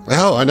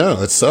 Oh, I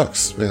know. It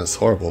sucks. Man, it's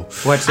horrible.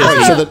 What's All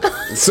this? right,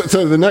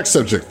 so the next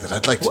subject that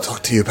I'd like to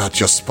talk to you about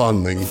your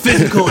spawnling.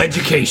 Physical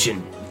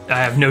education. I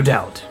have no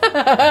doubt.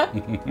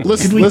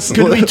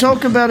 Could we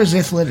talk about his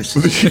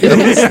athleticism?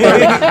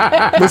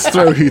 Let's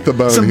throw Heath a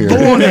bone here.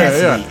 Born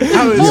athlete.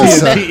 How is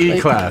Yes, he in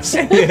PE class?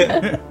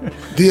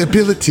 The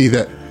ability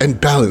and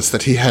balance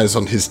that he has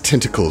on his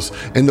tentacles,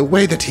 and the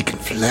way that he can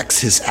flex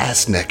his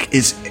ass neck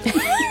is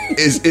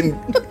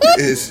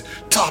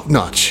top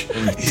notch.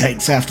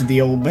 Takes after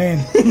the old man.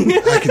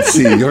 I can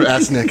see your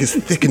ass neck is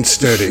thick and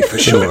sturdy for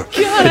sure.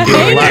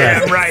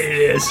 Yeah, right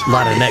it is. A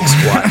lot of neck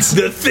squats.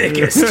 The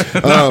thickest.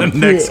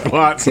 Next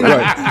squats.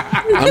 Right.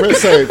 I'm gonna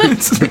say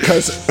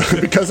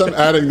because I'm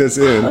adding this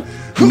in,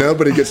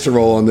 nobody gets to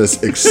roll on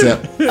this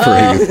except for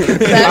Heath.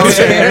 That's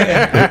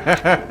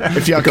fair.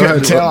 If y'all Go couldn't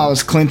ahead. tell, I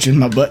was clenching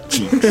my butt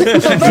cheeks.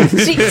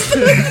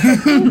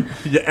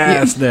 Your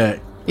ass neck.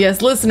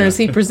 Yes, listeners,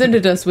 he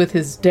presented us with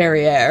his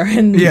derriere.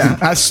 And Yeah,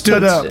 I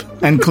stood up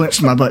and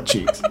clenched my butt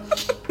cheeks.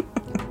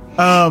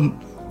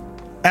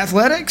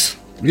 Athletics?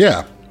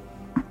 Yeah.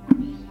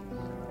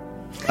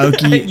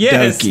 Okie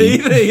Yeah, see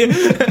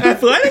dokie. the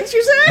athletics,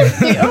 you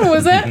say? Oh,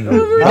 was that? What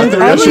were I you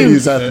think I should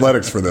use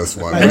athletics for this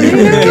one.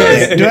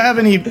 Do I have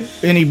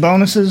any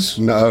bonuses?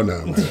 No.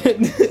 No, No,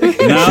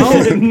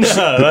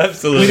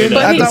 absolutely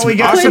not. I thought we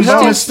got some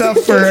bonus stuff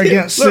for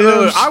against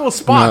look, Sivs. I will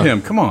spot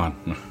him. Come on.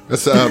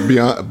 That's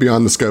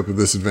beyond the scope of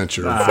this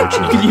adventure, You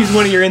unfortunately. could use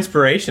one of your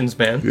inspirations,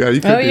 man. Yeah,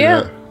 you could Oh, do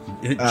yeah.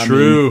 that.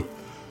 True.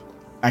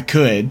 I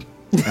could.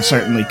 I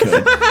certainly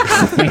could.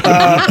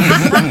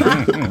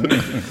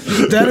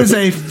 That is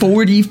a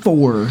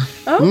 44.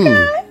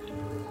 Okay.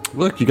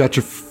 Look, you got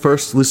your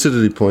first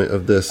lucidity point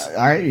of this. All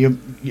right,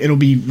 it'll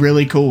be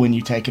really cool when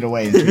you take it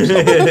away. In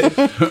Tuesday.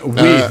 We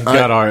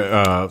got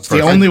our. The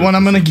only one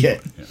I'm going to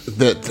get.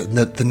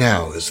 The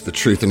now is the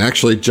truth. And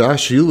actually,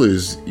 Josh, you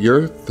lose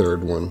your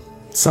third one.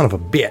 Son of a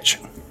bitch.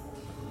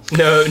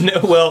 No,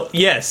 well,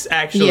 yes,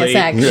 actually. Yes,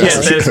 actually.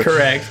 Yes, that is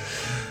correct.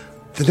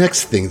 The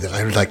next thing that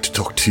I would like to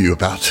talk to you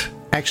about.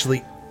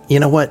 Actually, you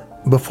know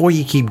what? Before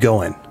you keep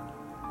going,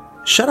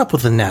 shut up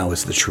with the now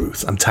is the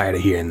truth. I'm tired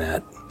of hearing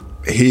that.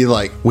 He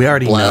like We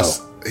already blasts,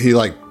 know. He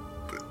like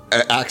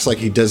acts like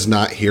he does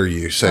not hear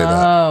you say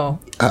that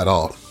at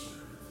all.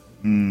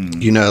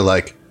 You know,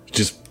 like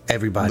just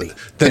Everybody.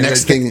 The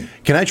next thing.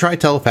 Can I try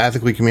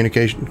telepathically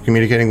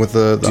communicating with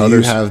the Do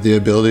others? you have the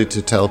ability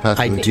to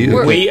telepathically? I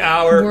do. We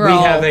We're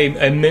all- have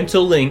a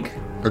mental link.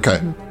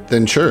 Okay,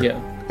 then sure. Yeah.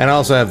 And I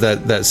also have that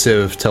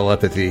Sivv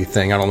telepathy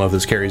thing. I don't know if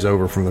this carries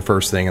over from the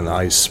first thing in the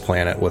ice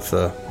planet with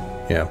the,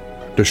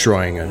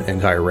 destroying an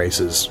entire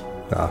race's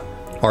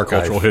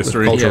archive. Cultural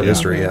history. Cultural Yeah.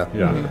 history, yeah.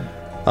 Yeah.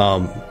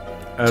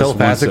 As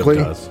Telepathically,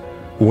 one Civ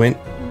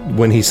does.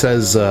 when he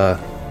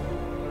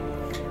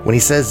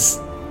says,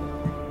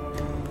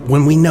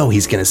 when we know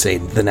he's going to say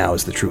the now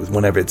is the truth,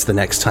 whenever it's the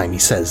next time he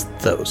says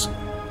those,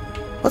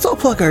 let's all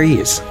plug our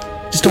ears.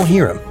 Just don't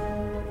hear him.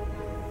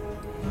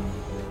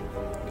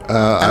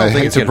 I think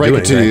hate it's to gonna break do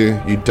it to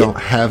you. You don't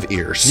have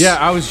ears. Yeah,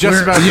 I was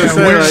just about to Yeah,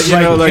 say, we're like, you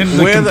know, like in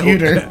the where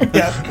computer.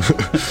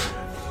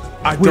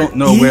 I don't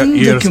know where in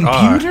ears the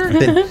computer?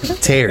 Then,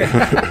 Terry,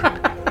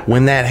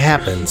 when that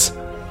happens,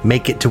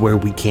 make it to where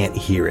we can't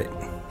hear it.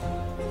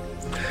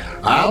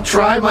 I'll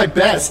try my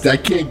best. I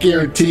can't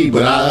guarantee,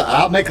 but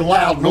I'll make a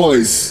loud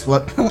noise.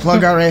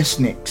 Plug our ass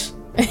nicks.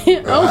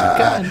 Oh,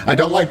 God. I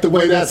don't like the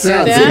way that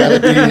sounds.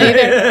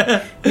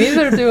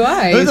 Neither do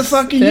I. Who the It's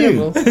fuck are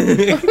you?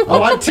 terrible.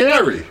 Oh, I'm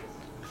Terry.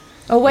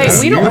 Oh, wait,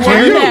 we don't have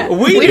that. We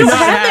We do don't not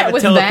have have that a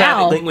with telepathic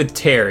Val. link with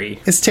Terry.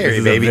 It's Terry,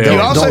 is baby. a Don't,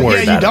 veil. Also, worry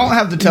you about don't it.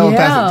 have the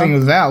telepathic Yeah. thing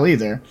with Val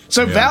either.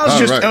 So Val's Oh,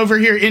 just right. over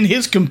here in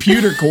his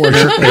computer corner.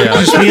 Just being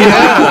That's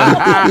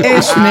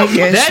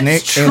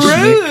true,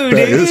 That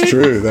dude. is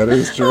true. That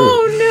is true.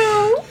 Oh, no.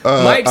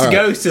 Mike's all right.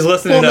 ghost is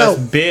listening Well,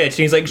 to us, bitch. And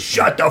he's like,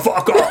 shut the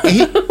fuck up.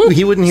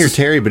 He wouldn't hear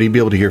Terry, but he'd be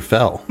able to hear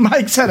Fell.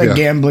 Mike's had a Yeah.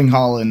 gambling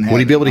hall in heaven. Would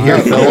he be able to hear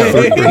Fell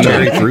through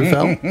Terry through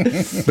Fell?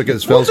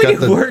 Because Fell's I got think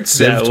the it works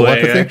Civ that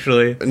telepathy. way,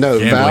 actually. No,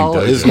 Gambling Val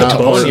does is it. not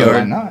part of Boneyard.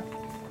 Why it. not?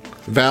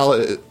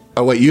 Val.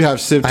 Oh wait, you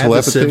have Civ I have the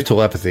telepathy. Civ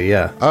telepathy,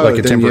 yeah, Oh, like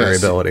a then temporary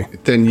yes. ability.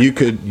 Then you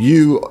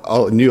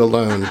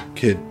alone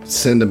could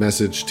send a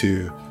message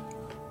to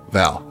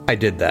Val. I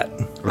did that.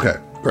 Okay,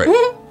 great.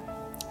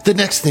 The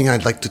next thing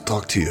I'd like to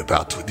talk to you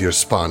about with your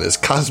spawn is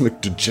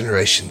cosmic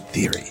degeneration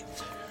theory.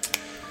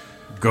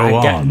 Go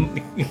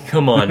on.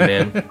 Come on,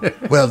 man.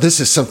 Well,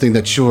 this is something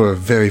that you're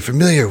very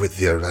familiar with,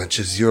 the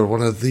ranches. You're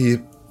one of the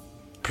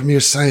premier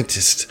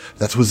scientists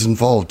that was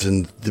involved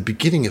in the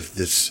beginning of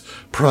this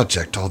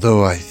project,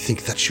 although I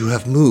think that you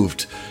have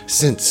moved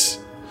since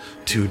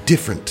to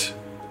different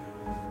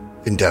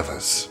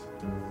endeavors.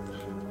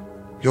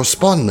 Your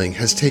spawnling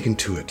has taken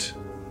to it,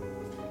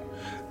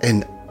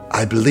 and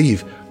I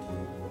believe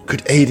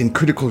could aid in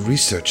critical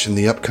research in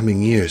the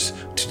upcoming years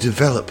to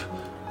develop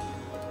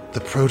the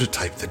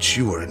prototype that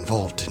you were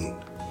involved in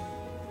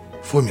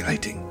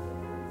formulating.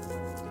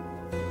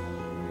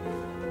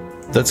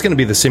 That's going to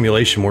be the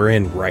simulation we're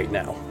in right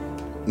now.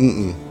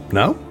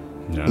 No?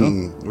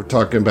 No. We're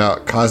talking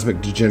about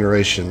cosmic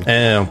degeneration.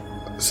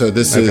 So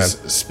this is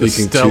The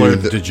speaking stellar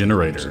to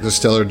degenerator. the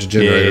stellar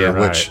degenerator, Yeah,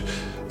 which,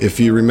 if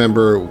you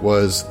remember,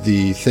 was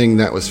the thing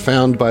that was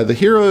found by the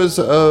heroes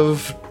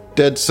of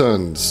Dead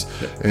Sons,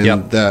 and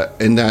Yep. that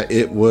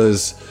it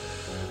was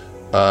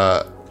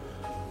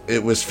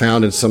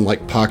found in some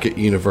like pocket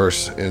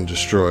universe and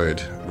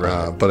destroyed.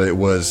 But it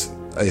was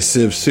a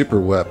Civ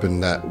super weapon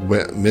that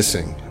went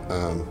missing.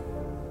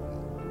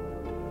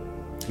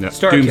 Yeah,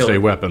 Star Doomsday Killer.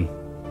 weapon.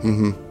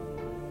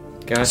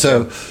 Gotcha.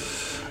 So,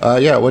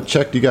 what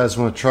check do you guys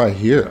want to try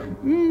here?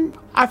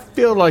 I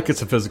feel like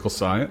it's a physical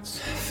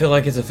science. I feel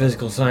like it's a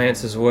physical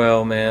science as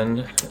well,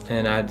 man.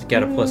 And I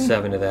got a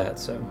 +7 to that,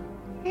 so.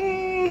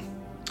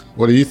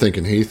 What are you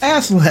thinking, Heath?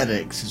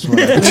 Athletics is what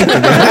I think.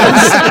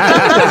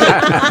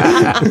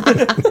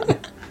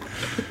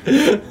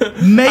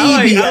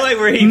 Maybe. I like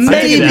where he's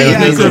Maybe taking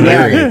that.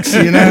 athletics,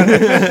 you know?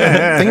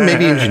 I think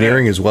maybe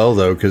engineering as well,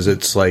 though, because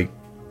it's like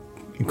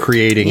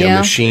creating a Yeah.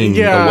 machine,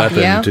 Yeah. a weapon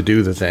Yeah. to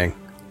do the thing.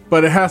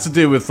 But it has to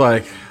do with,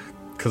 like,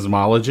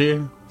 cosmology.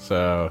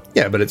 So,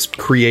 Yeah, but it's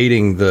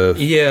creating the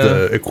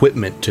Yeah.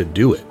 equipment to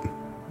do it.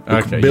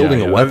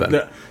 building a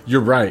weapon.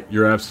 You're right.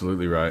 You're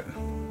absolutely right.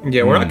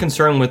 Yeah, we're not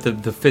concerned with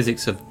the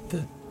physics of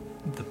the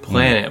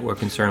planet. We're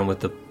concerned with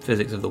the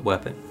physics of the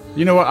weapon.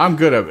 You know what? I'm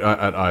good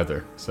at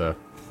either. So,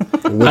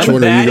 Which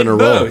one are you going to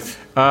roll?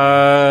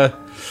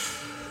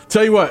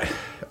 tell you what,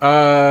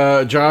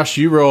 Josh,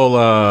 you roll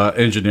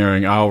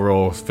engineering. I'll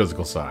roll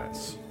physical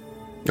science.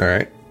 All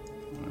right.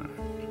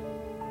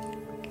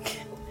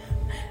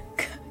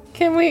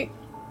 Can we?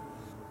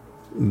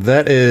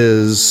 That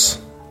is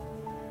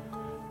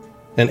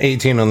an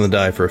 18 on the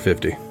die for a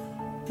 50.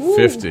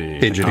 50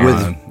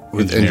 Engineering.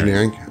 With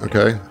engineering.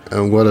 Okay.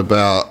 And what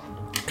about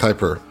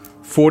Kuiper?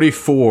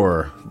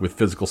 44 with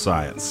physical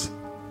science.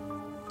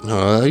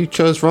 You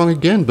chose wrong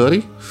again,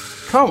 buddy.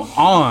 Come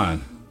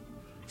on.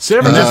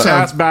 Seven just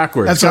ass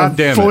backwards. That's God a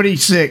damn it.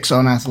 46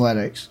 on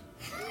athletics.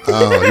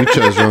 Oh, you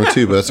chose wrong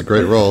too, but that's a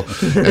great roll.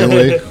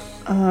 Emily?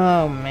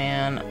 Oh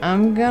man,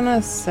 I'm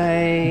gonna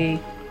say.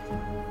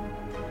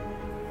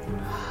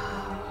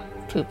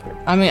 Pooper.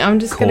 I mean, I'm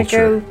just gonna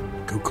go.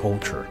 Go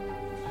culture.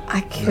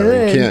 I could.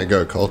 No, you can't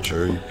go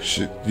culture.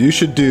 You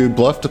should do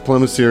bluff,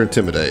 diplomacy, or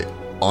intimidate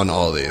on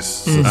all these.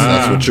 Since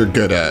that's what you're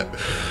good at.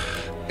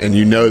 And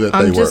you know that they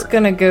work. I'm just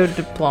gonna go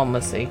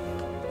diplomacy.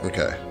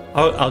 Okay.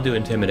 I'll do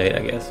intimidate,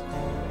 I guess.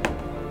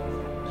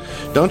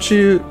 Don't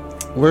you...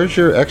 Where's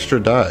your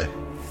extra die?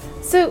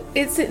 So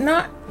is it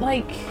not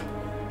like?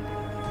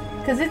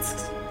 Because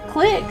it's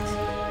clicked.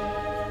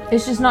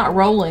 It's just not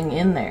rolling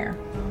in there.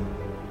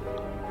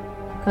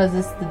 Because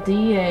it's the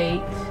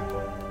D8.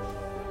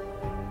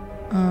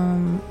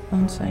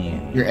 1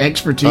 second. Your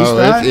expertise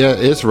die?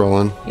 It's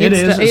rolling. It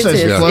is. It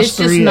says is. plus It's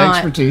just 3 not-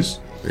 expertise.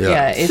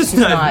 Yeah, it's just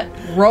not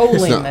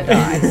rolling not- the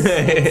dice.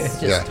 It's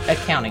just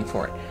accounting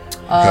for it.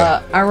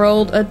 I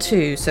rolled a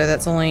 2, so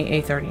that's only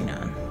a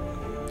 39.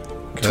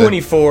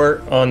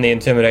 24 on the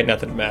intimidate, not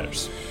that it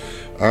matters.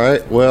 All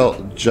right. Well,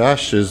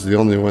 Josh is the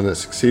only one that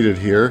succeeded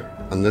here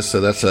on this,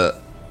 so that's a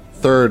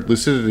third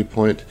lucidity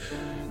point.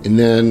 And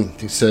then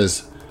he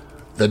says,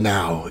 "The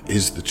now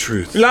is the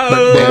truth." But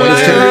what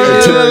is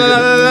Terry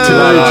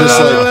just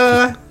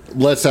like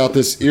lets out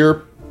this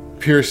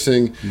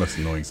ear-piercing, Most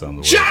annoying sound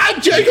in the world.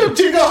 John Jacob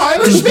Tingle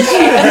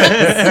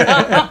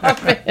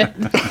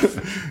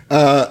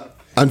Heidelberg.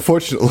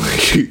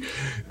 Unfortunately,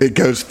 it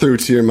goes through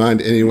to your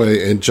mind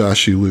anyway, and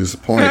Josh, you lose a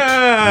point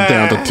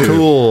down to 2.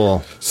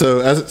 Cool. So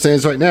as it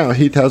stands right now,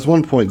 Heath has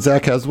 1 point,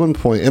 Zach has 1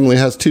 point, Emily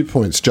has 2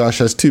 points, Josh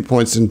has 2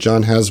 points, and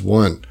John has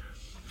 1.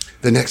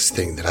 The next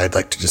thing that I'd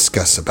like to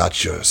discuss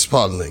about your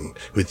spawning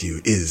with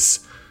you is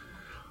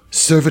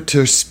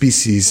servitor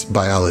species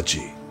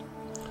biology.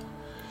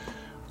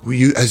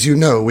 As you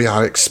know, we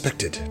are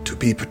expected to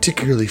be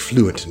particularly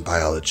fluent in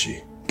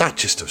biology, not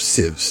just of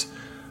Sivs,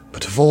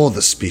 but of all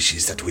the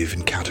species that we've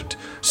encountered,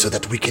 so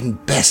that we can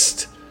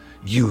best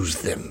use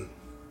them.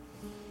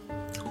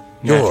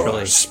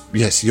 Naturally.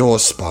 Your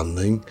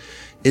spawnling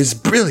is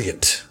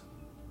brilliant.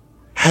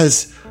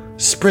 Has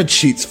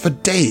spreadsheets for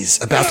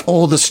days about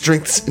all the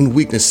strengths and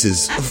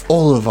weaknesses of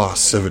all of our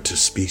servitor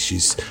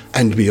species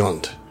and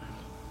beyond.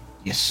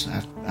 Yes,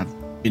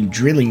 I've been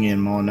drilling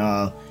him on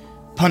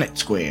Punnett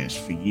squares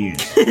for years.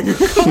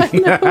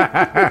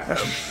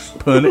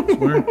 Punnett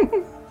square?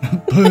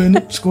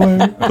 Punnett square.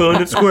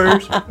 Punnett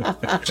squares.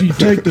 So you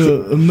take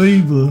the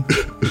amoeba.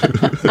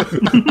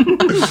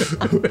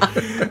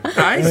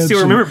 I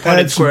still remember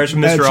Punnett squares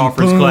from Mr.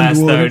 Offer's class,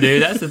 though,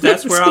 dude.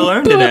 That's where I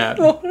learned it at.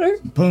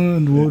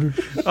 Pond water.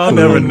 I'll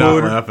never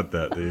not laugh at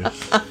that, dude.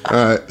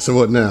 All right, so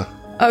what now?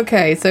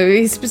 Okay, so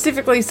he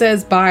specifically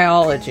says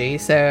biology,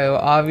 so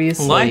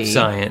obviously Life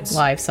science.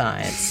 Life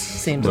science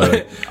seems Look,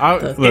 like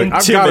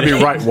I've got to be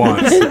right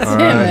once. All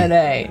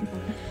right. intimidate.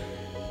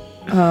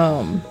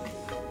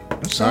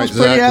 Sounds All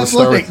pretty right, Zach, let's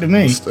start athletic to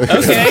me.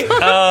 Okay,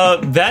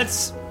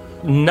 that's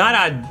not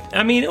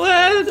I mean,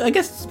 well, I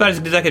guess it's about as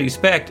good as I could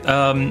expect.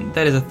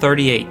 That is a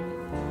 38.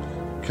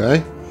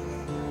 Okay.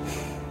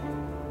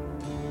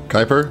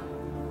 Kuiper?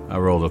 I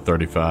rolled a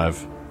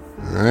 35.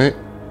 All right.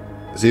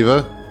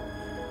 Ziva?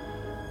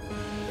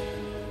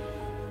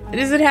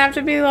 Does it have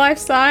to be life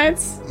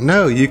science?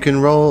 No, you can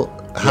roll.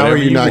 How Whatever are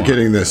you you not want.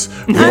 getting this?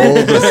 Roll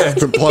this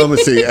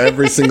diplomacy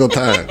every single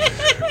time.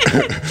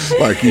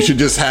 Like, you should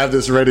just have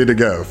this ready to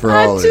go for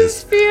all I of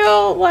just these.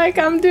 feel like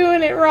I'm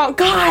doing it wrong.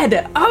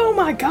 God! Oh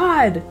my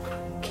God!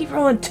 Keep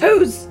rolling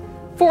 2s.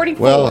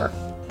 44. Well,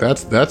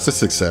 that's a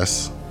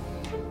success.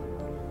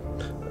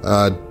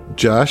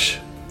 Josh?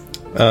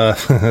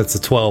 That's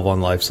a 12 on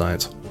life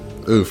science.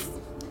 Oof.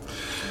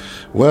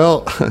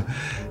 Well,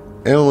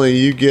 Emily,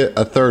 you get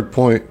a third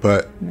point,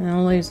 but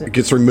I'll lose it it.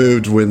 gets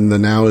removed when the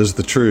now is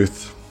the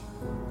truth.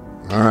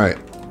 All right.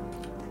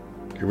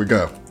 Here we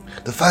go.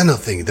 The final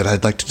thing that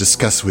I'd like to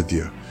discuss with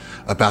you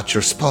about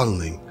your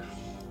spawnling.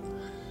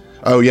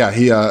 Oh, yeah,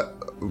 he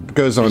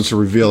goes on to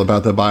reveal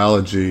about the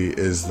biology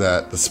is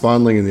that the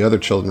spawnling and the other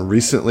children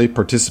recently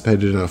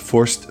participated in a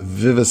forced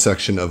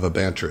vivisection of a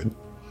bantrid.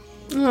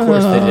 Of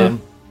course they did.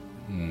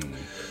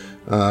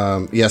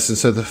 Yes, and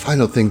so the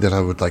final thing that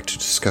I would like to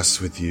discuss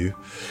with you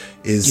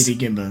is...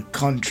 Getting him a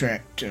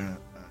contract to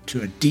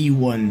a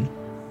D1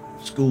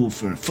 school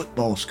for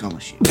football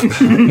scholarship.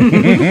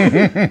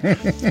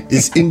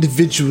 Is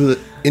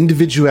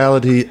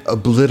individuality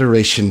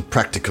obliteration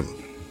practicum?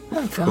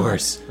 Of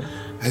course.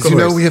 As you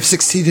know, we have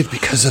succeeded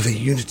because of a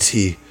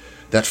unity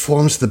that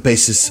forms the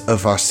basis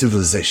of our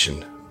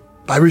civilization,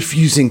 by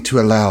refusing to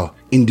allow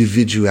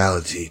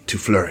individuality to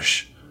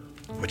flourish,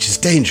 which is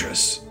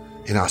dangerous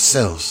in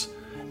ourselves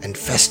and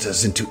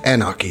festers into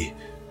anarchy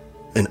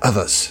in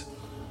others.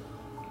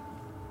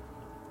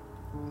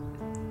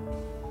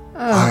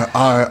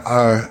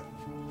 Our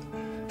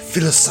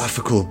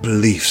philosophical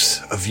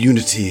beliefs of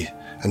unity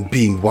and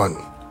being one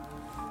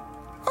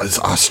is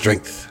our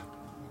strength.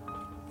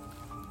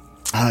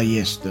 Ah,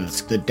 yes,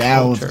 the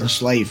Tao of the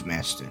slave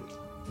master.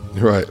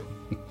 Right.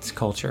 It's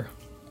culture.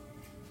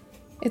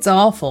 It's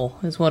awful,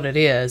 is what it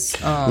is.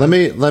 Let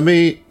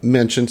me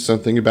mention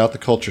something about the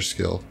culture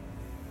skill.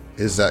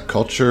 Is that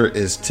culture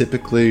is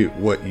typically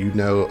what you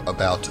know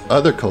about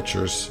other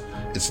cultures.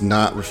 It's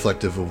not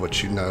reflective of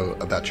what you know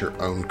about your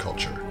own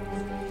culture.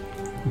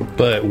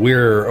 But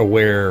we're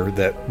aware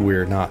that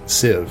we're not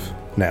Sivv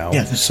now,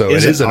 Yeah, this so it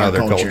isn't is our another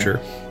culture.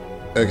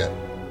 culture. Okay.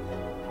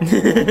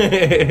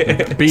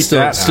 Beat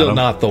that, Still Adam.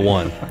 not the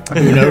one.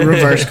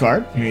 Reverse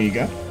card. Here you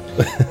go.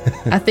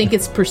 I think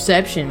it's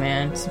perception,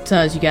 man.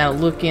 Sometimes you gotta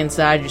look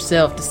inside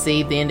yourself to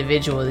see the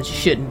individual that you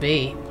shouldn't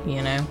be,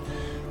 you know?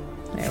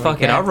 There we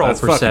Fuck it, go. I'll roll That's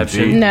fucking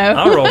perception. deep. No.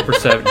 I'll roll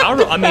perception.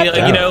 I mean,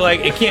 you know,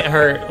 like, it can't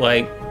hurt.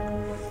 Like,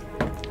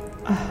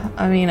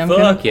 I mean, I'm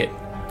fuck it.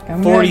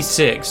 gonna,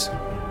 46.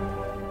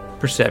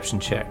 Perception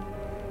check.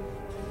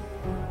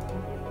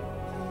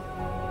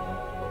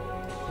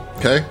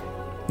 Okay.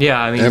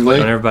 Yeah, I mean, Emily?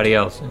 on everybody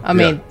else. I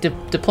mean,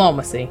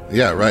 diplomacy.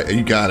 Yeah, right.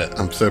 You got it.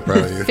 I'm so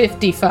proud of you.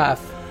 55.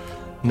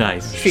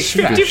 Nice.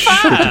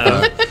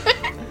 55.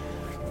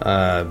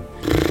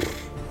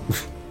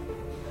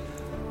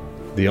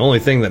 The only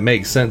thing that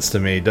makes sense to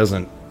me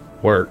doesn't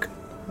work.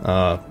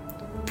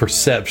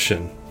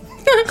 Perception.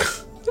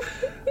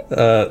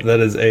 That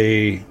is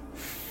a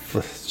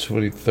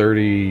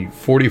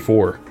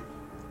 44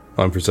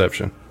 on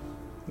perception.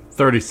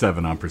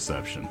 37 on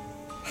perception.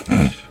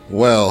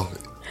 Well,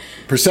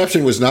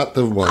 perception was not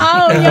the one.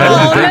 Oh, y'all know.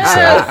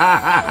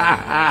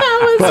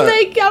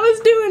 I was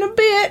doing a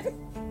bit.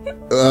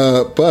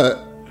 But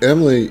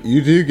Emily,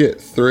 you do get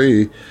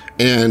 3,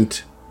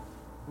 and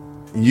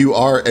you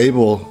are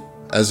able,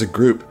 as a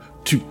group,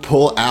 to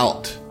pull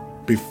out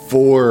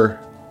before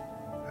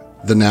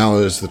the now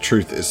is the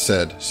truth is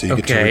said. So you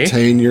get to Okay.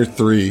 retain your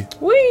 3.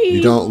 Whee!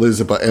 You don't lose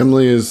it. But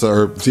Emily is,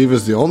 or Ziva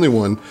is the only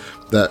one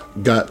that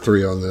got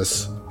 3 on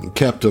this and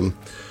kept them.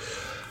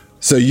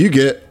 So you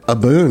get a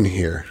boon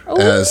here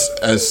as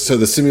so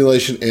the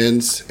simulation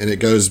ends and it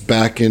goes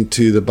back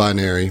into the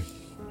binary.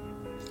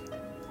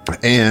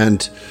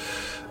 And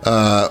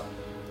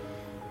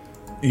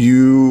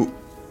you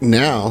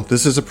now,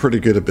 this is a pretty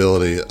good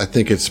ability. I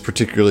think it's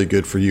particularly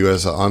good for you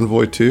as an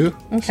envoy too.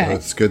 Okay. So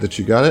it's good that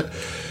you got it.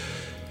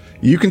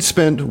 You can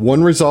spend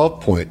 1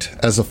 resolve point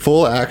as a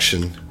full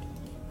action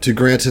to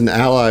grant an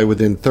ally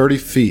within 30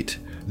 feet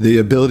the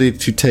ability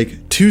to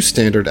take 2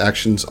 standard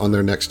actions on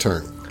their next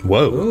turn.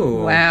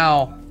 Whoa.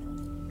 Wow.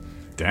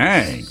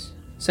 Dang.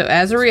 So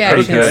as a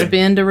reaction, Okay.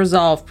 spend a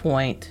resolve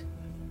point.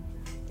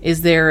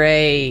 Is there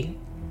a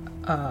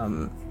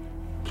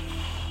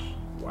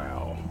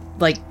Wow.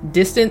 like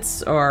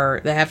distance,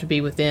 or they have to be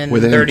within?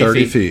 Within 30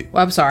 30 feet. feet.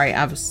 Well, I'm sorry,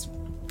 I was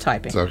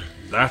typing. So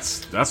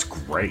That's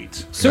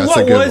great. So That's a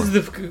what good was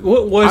one.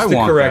 what was I the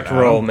want correct that,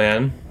 Adam. roll,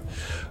 man?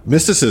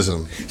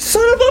 mysticism.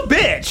 Son of a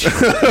bitch!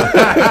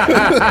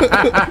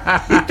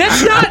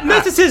 That's not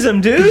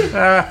mysticism, dude.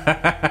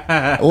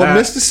 Well,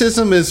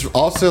 mysticism is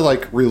also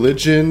like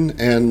religion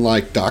and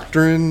like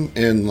doctrine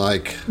and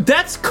like.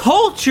 That's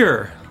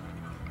culture.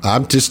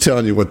 I'm just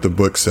telling you what the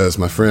book says,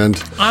 my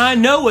friend. I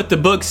know what the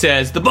book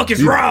says. The book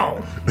is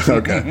wrong.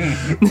 Okay.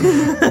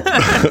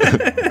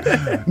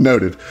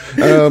 Noted.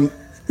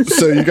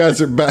 So you guys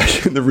are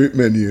back in the root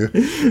menu,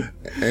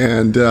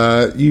 and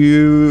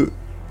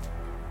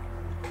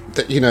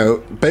you know,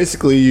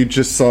 basically you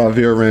just saw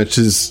Vera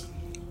Ranch's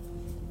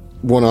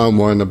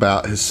one-on-one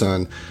about his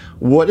son.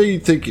 What do you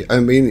think?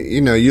 I mean,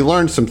 you know, you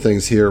learned some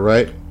things here,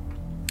 right?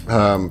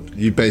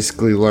 You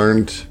basically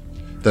learned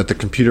that the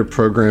computer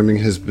programming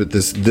has been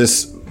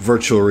this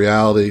virtual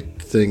reality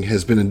thing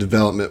has been in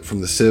development from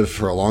the Sivv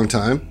for a long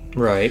time.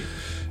 Right.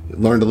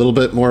 Learned a little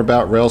bit more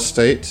about Rail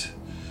State.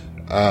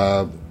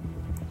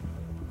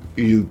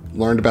 You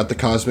learned about the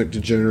cosmic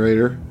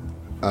degenerator,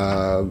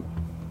 and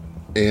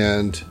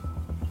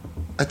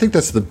I think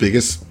that's the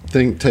biggest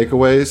thing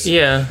takeaways.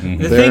 Yeah.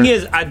 The thing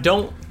is, I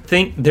don't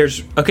think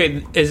there's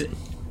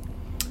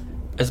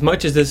as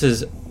much as this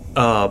is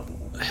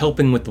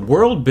helping with the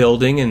world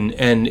building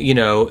and you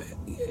know,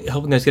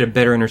 helping us get a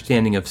better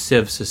understanding of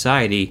Civ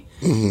society.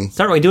 Mm-hmm. It's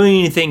not really doing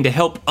anything to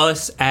help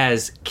us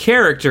as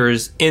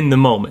characters in the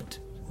moment.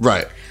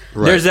 Right.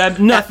 There's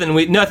nothing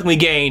we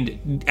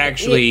gained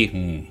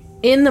actually.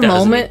 In the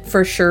Doesn't moment,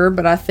 for sure,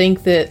 but I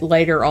think that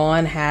later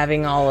on,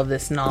 having all of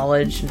this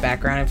knowledge and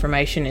background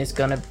information is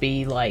going to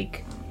be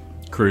like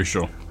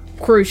Crucial.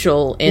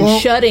 crucial in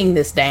shutting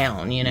this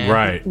down, you know.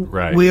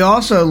 Right. We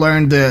also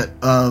learned that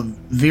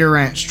Veer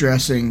Ranch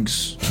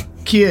Dressing's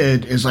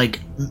kid is like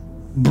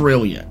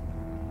brilliant.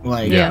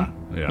 Like, Yeah.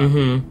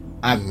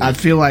 I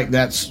feel like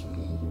that's.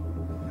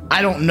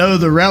 I don't know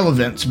the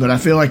relevance, but I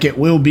feel like it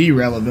will be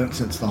relevant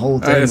since the whole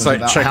thing it's was like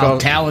about Chekhov- how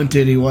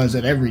talented he was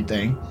at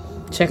everything.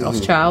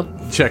 Chekhov's child.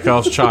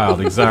 Chekhov's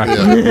child,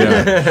 exactly.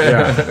 Yeah.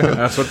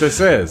 That's what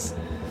this is.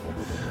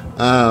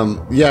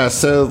 Yeah,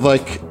 so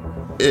like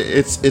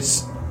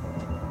it's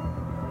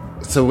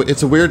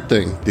a weird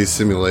thing, these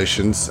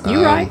simulations.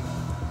 You're right.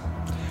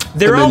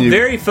 They're all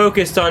very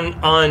focused on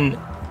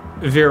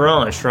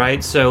Viransh,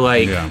 right? So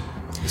like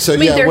So I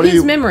mean, they're what his do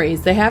you,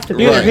 memories. They have to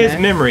be. they're his there.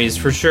 memories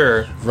for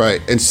sure. right?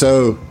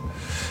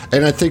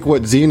 And I think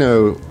what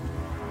Zeno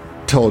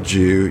told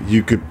you,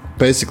 you could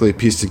basically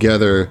piece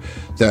together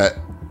that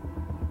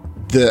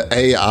the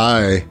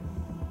AI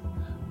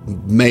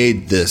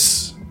made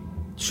these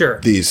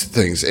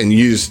things and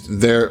used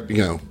their,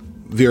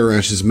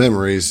 Viransh's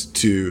memories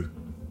to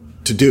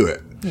do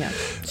it. Yeah,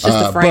 it's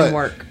just a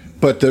framework.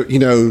 But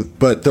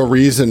the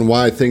reason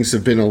why things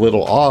have been a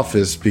little off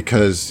is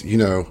because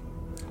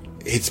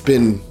it's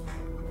been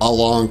a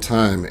long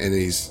time and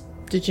he's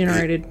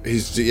degenerated.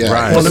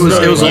 Right. Well,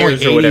 it was only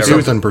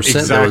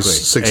 80-something% that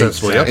was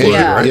successfully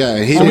uploaded, right? Yeah,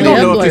 and we don't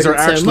know if these are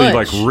uploaded so actually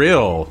much.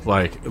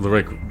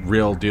 like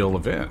real deal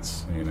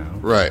events,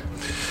 right.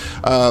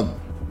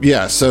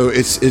 So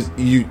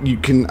you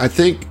can, I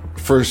think,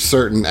 for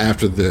certain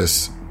after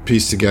this,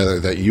 piece together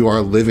that you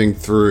are living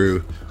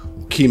through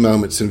key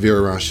moments in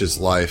Viransh's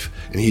life,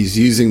 and he's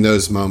using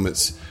those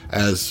moments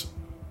as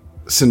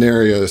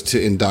scenarios to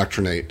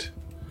indoctrinate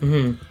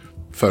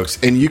folks.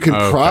 And you can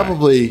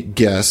probably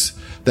guess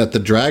that the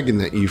dragon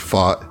that you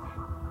fought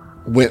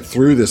went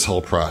through this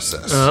whole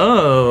process.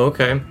 Oh,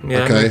 okay.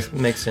 Yeah, Okay.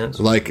 makes sense.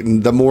 Like,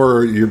 the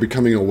more you're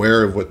becoming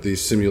aware of what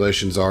these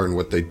simulations are and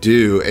what they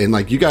do, and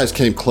like you guys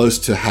came close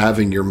to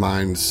having your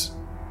minds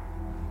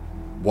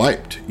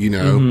wiped,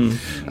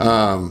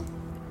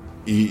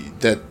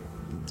 that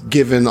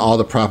given all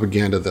the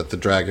propaganda that the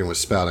dragon was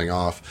spouting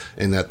off,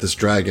 and that this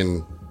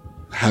dragon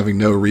having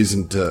no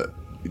reason to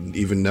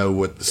even know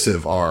what the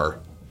Sivv are,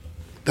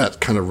 that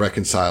kind of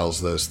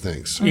reconciles those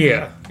things.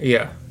 Yeah.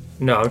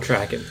 No, I'm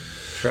tracking.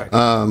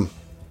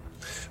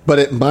 But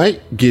it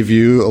might give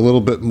you a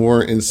little bit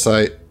more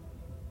insight,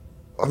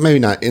 or maybe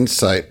not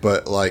insight,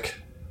 but like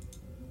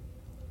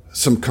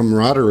some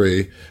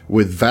camaraderie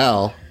with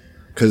Val,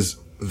 because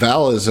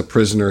Val is a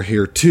prisoner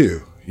here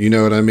too. You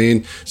know what I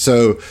mean?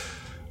 So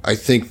I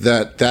think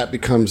that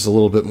becomes a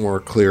little bit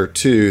more clear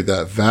too,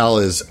 that Val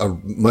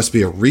must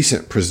be a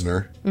recent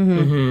prisoner.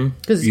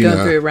 Because it's going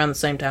through around the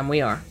same time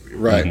we are.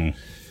 Right.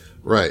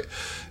 Right.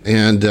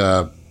 And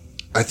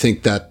I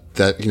think that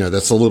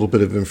that's a little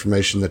bit of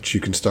information that you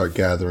can start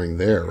gathering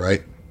there,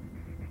 right?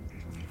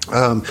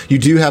 You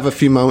do have a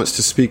few moments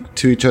to speak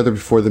to each other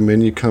before the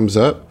menu comes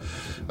up.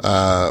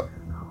 I'll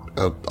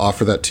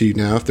offer that to you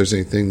now if there's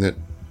anything that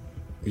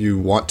you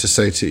want to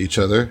say to each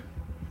other.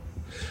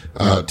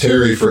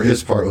 Terry, for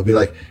his part, will be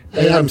like,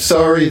 "Hey, I'm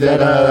sorry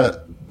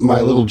that my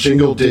little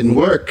jingle didn't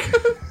work.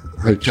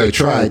 I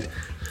tried."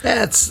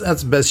 That's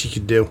the best you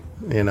could do.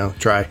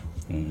 Try.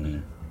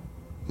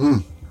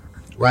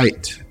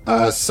 Right.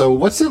 So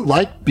what's it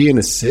like being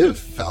a Sivv,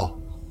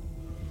 Val?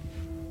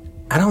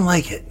 I don't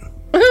like it.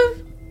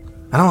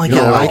 I don't like You it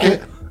don't at like all.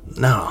 it?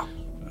 No.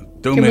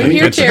 Too Can we many.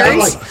 hear But you got Terry?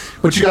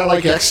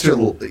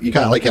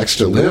 like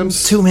extra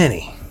limbs? Too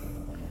many.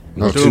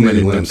 No, too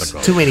many limbs.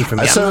 Too many for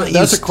me. So I'm not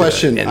that's used a to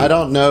question. it, and I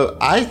don't know.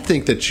 I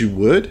think that you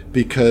would,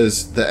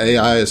 because the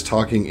AI is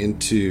talking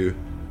into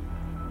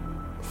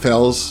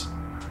Fel's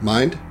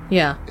mind,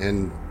 Yeah.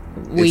 and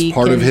We it's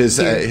part of can his.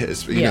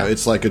 hear-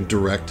 It's like a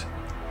direct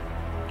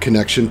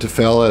connection to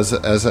Fel as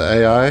an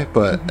AI.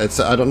 But Mm-hmm. it's.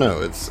 I don't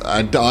know.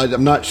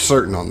 I'm not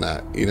certain on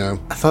that.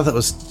 I thought that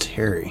was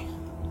Terry.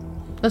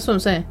 That's what I'm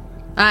saying.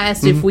 I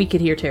asked if we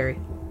could hear Terry.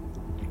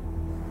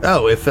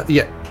 Oh,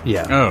 yeah.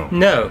 Oh.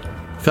 No.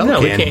 Fel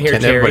No, we can, can't hear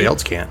and Terry. everybody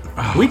else can't.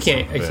 We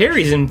can't.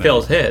 Terry's in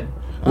Phil's head.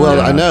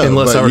 Well, I know.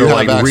 Unless but I were you to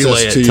have access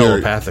relay it to your-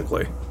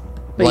 telepathically.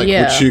 But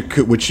yeah.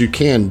 which you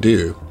can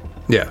do.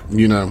 Yeah.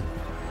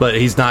 But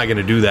he's not going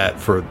to do that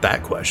for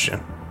that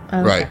question.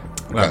 Right.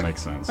 That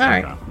makes sense. All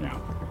right. Okay, yeah.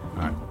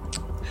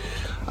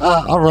 All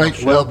right. All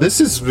right. Well,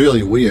 this is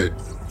really weird.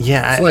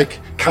 Yeah. It's like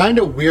kind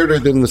of weirder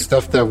than the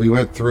stuff that we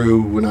went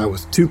through when I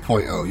was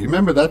 2.0. You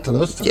remember that? To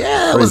those times?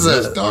 Yeah, That was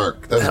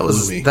dark. That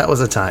was gloomy. that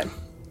was a time.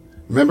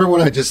 Remember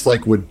when I just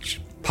would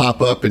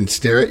pop up and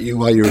stare at you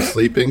while you were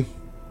sleeping?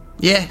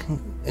 Yeah.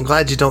 I'm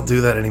glad you don't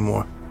do that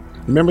anymore.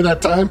 Remember that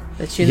time?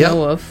 That you Yep.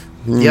 know of.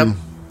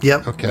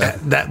 Yep. Okay.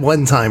 That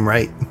one time,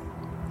 right?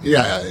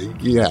 Yeah.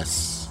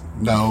 Yes.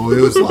 No,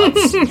 it was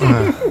lots.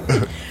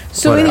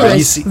 So, But, you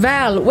anyways, see-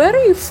 Val, where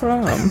are you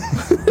from?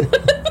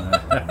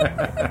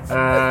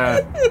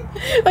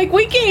 Like,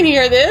 we can't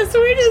hear this.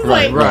 We're just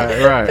Right.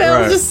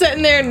 Val's just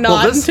sitting there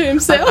nodding to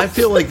himself. I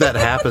feel like that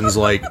happens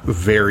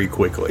very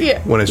quickly. Yeah.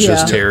 When it's Yeah.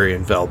 just Terry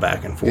and Fel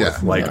back and forth,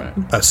 Yeah.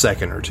 a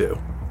second or two.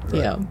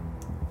 yeah.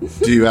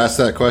 Do you ask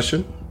that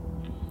question?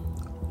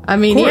 I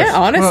mean, course. yeah,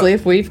 honestly,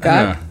 if we've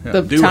got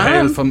the Do hail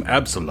time. from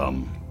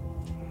Absalom.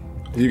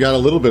 You got a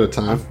little bit of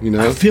time, you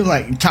I know. feel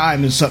like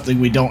time is something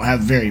we don't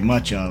have very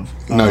much of.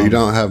 No, you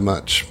don't have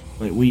much.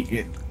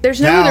 There's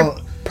no Val-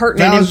 other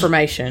pertinent Val's-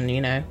 information, you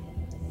know.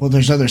 Well,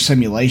 there's other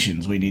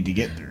simulations we need to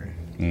get through.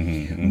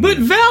 But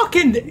Val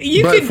can.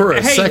 You But can. for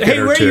a second hey,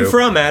 or where are you two.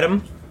 from,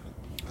 Adam?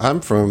 I'm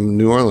from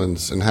New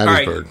Orleans and All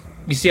right. Hattiesburg.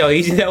 You see how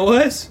easy that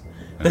was?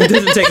 That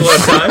doesn't take a lot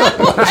of time.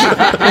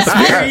 It's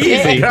very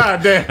easy.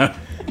 God damn.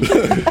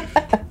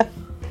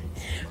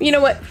 You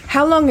know what?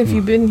 How long have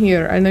you been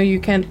here? I know you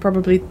can't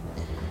probably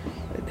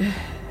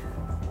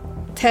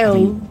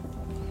tell.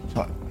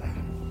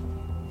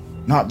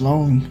 Not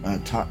long.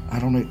 I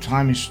don't know.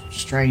 Time is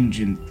strange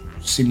in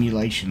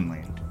simulation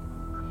land.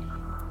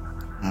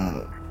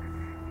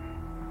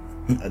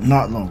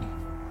 Not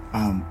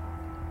long.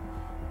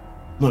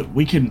 Look,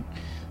 we can.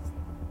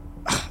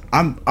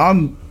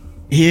 I'm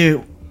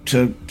here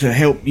to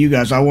help you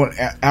guys. I want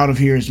out of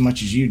here as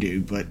much as you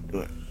do, but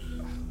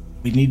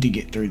we need to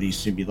get through these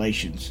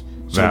simulations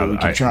so that we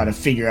can try to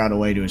figure out a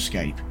way to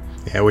escape.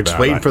 Yeah, we're just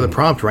waiting for the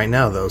prompt right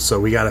now, though, so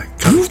we gotta.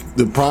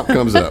 The prompt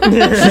comes up.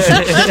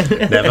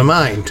 Never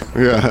mind.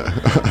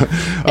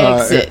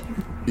 Exit.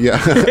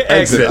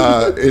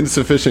 Exit.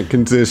 Insufficient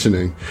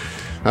conditioning.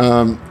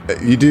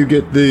 You do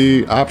get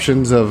the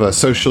options of a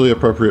socially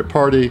appropriate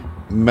party,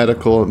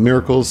 medical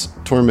miracles,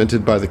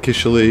 tormented by the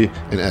Kishali,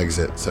 and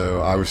exit.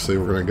 So obviously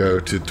we're going to go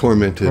to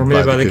tormented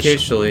by the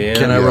Kishali. Yeah.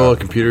 Can I roll a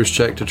computer's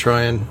check to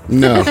try and?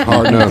 No,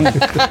 hard no.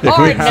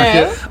 Hard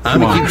no.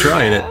 I'm gonna keep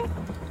trying it.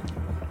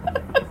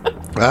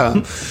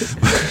 Can't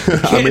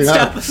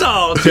stop us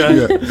all,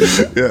 Chuck.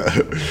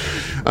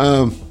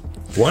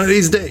 One of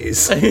these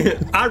days.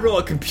 I roll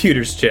a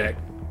computer's check.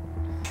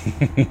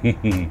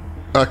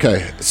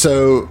 Okay,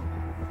 so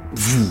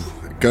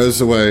it goes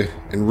away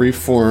and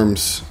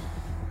reforms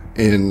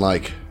in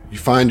you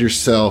find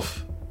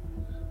yourself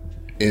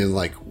in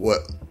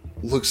what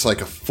looks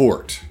like a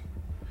fort.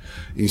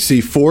 You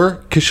see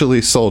 4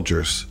 Kishali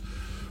soldiers,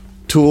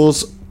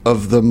 tools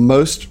of the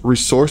most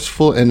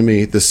resourceful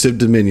enemy the Sivv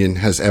Dominion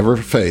has ever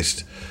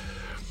faced.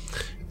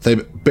 They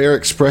bear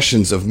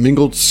expressions of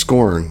mingled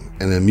scorn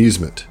and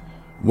amusement.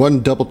 One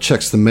double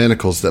checks the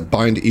manacles that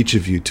bind each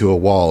of you to a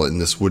wall in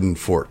this wooden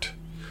fort.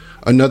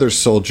 Another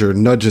soldier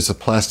nudges a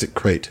plastic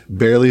crate,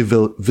 barely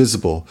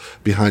visible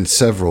behind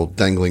several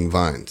dangling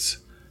vines.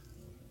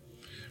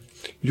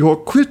 Your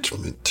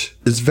equipment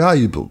is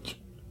valuable.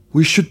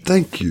 We should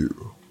thank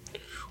you.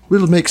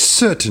 We'll make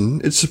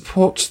certain it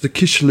supports the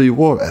Kishali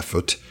war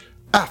effort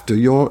after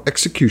your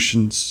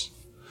executions.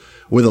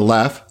 With a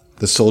laugh,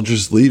 the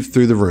soldiers leave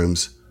through the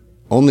rooms,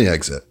 on the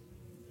exit,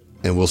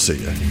 and we'll see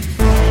you.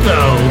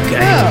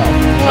 Okay.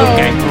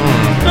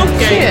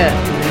 Okay. Shit.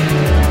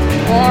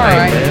 All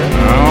right.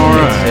 All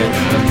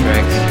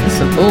right.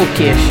 Some bull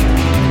kish.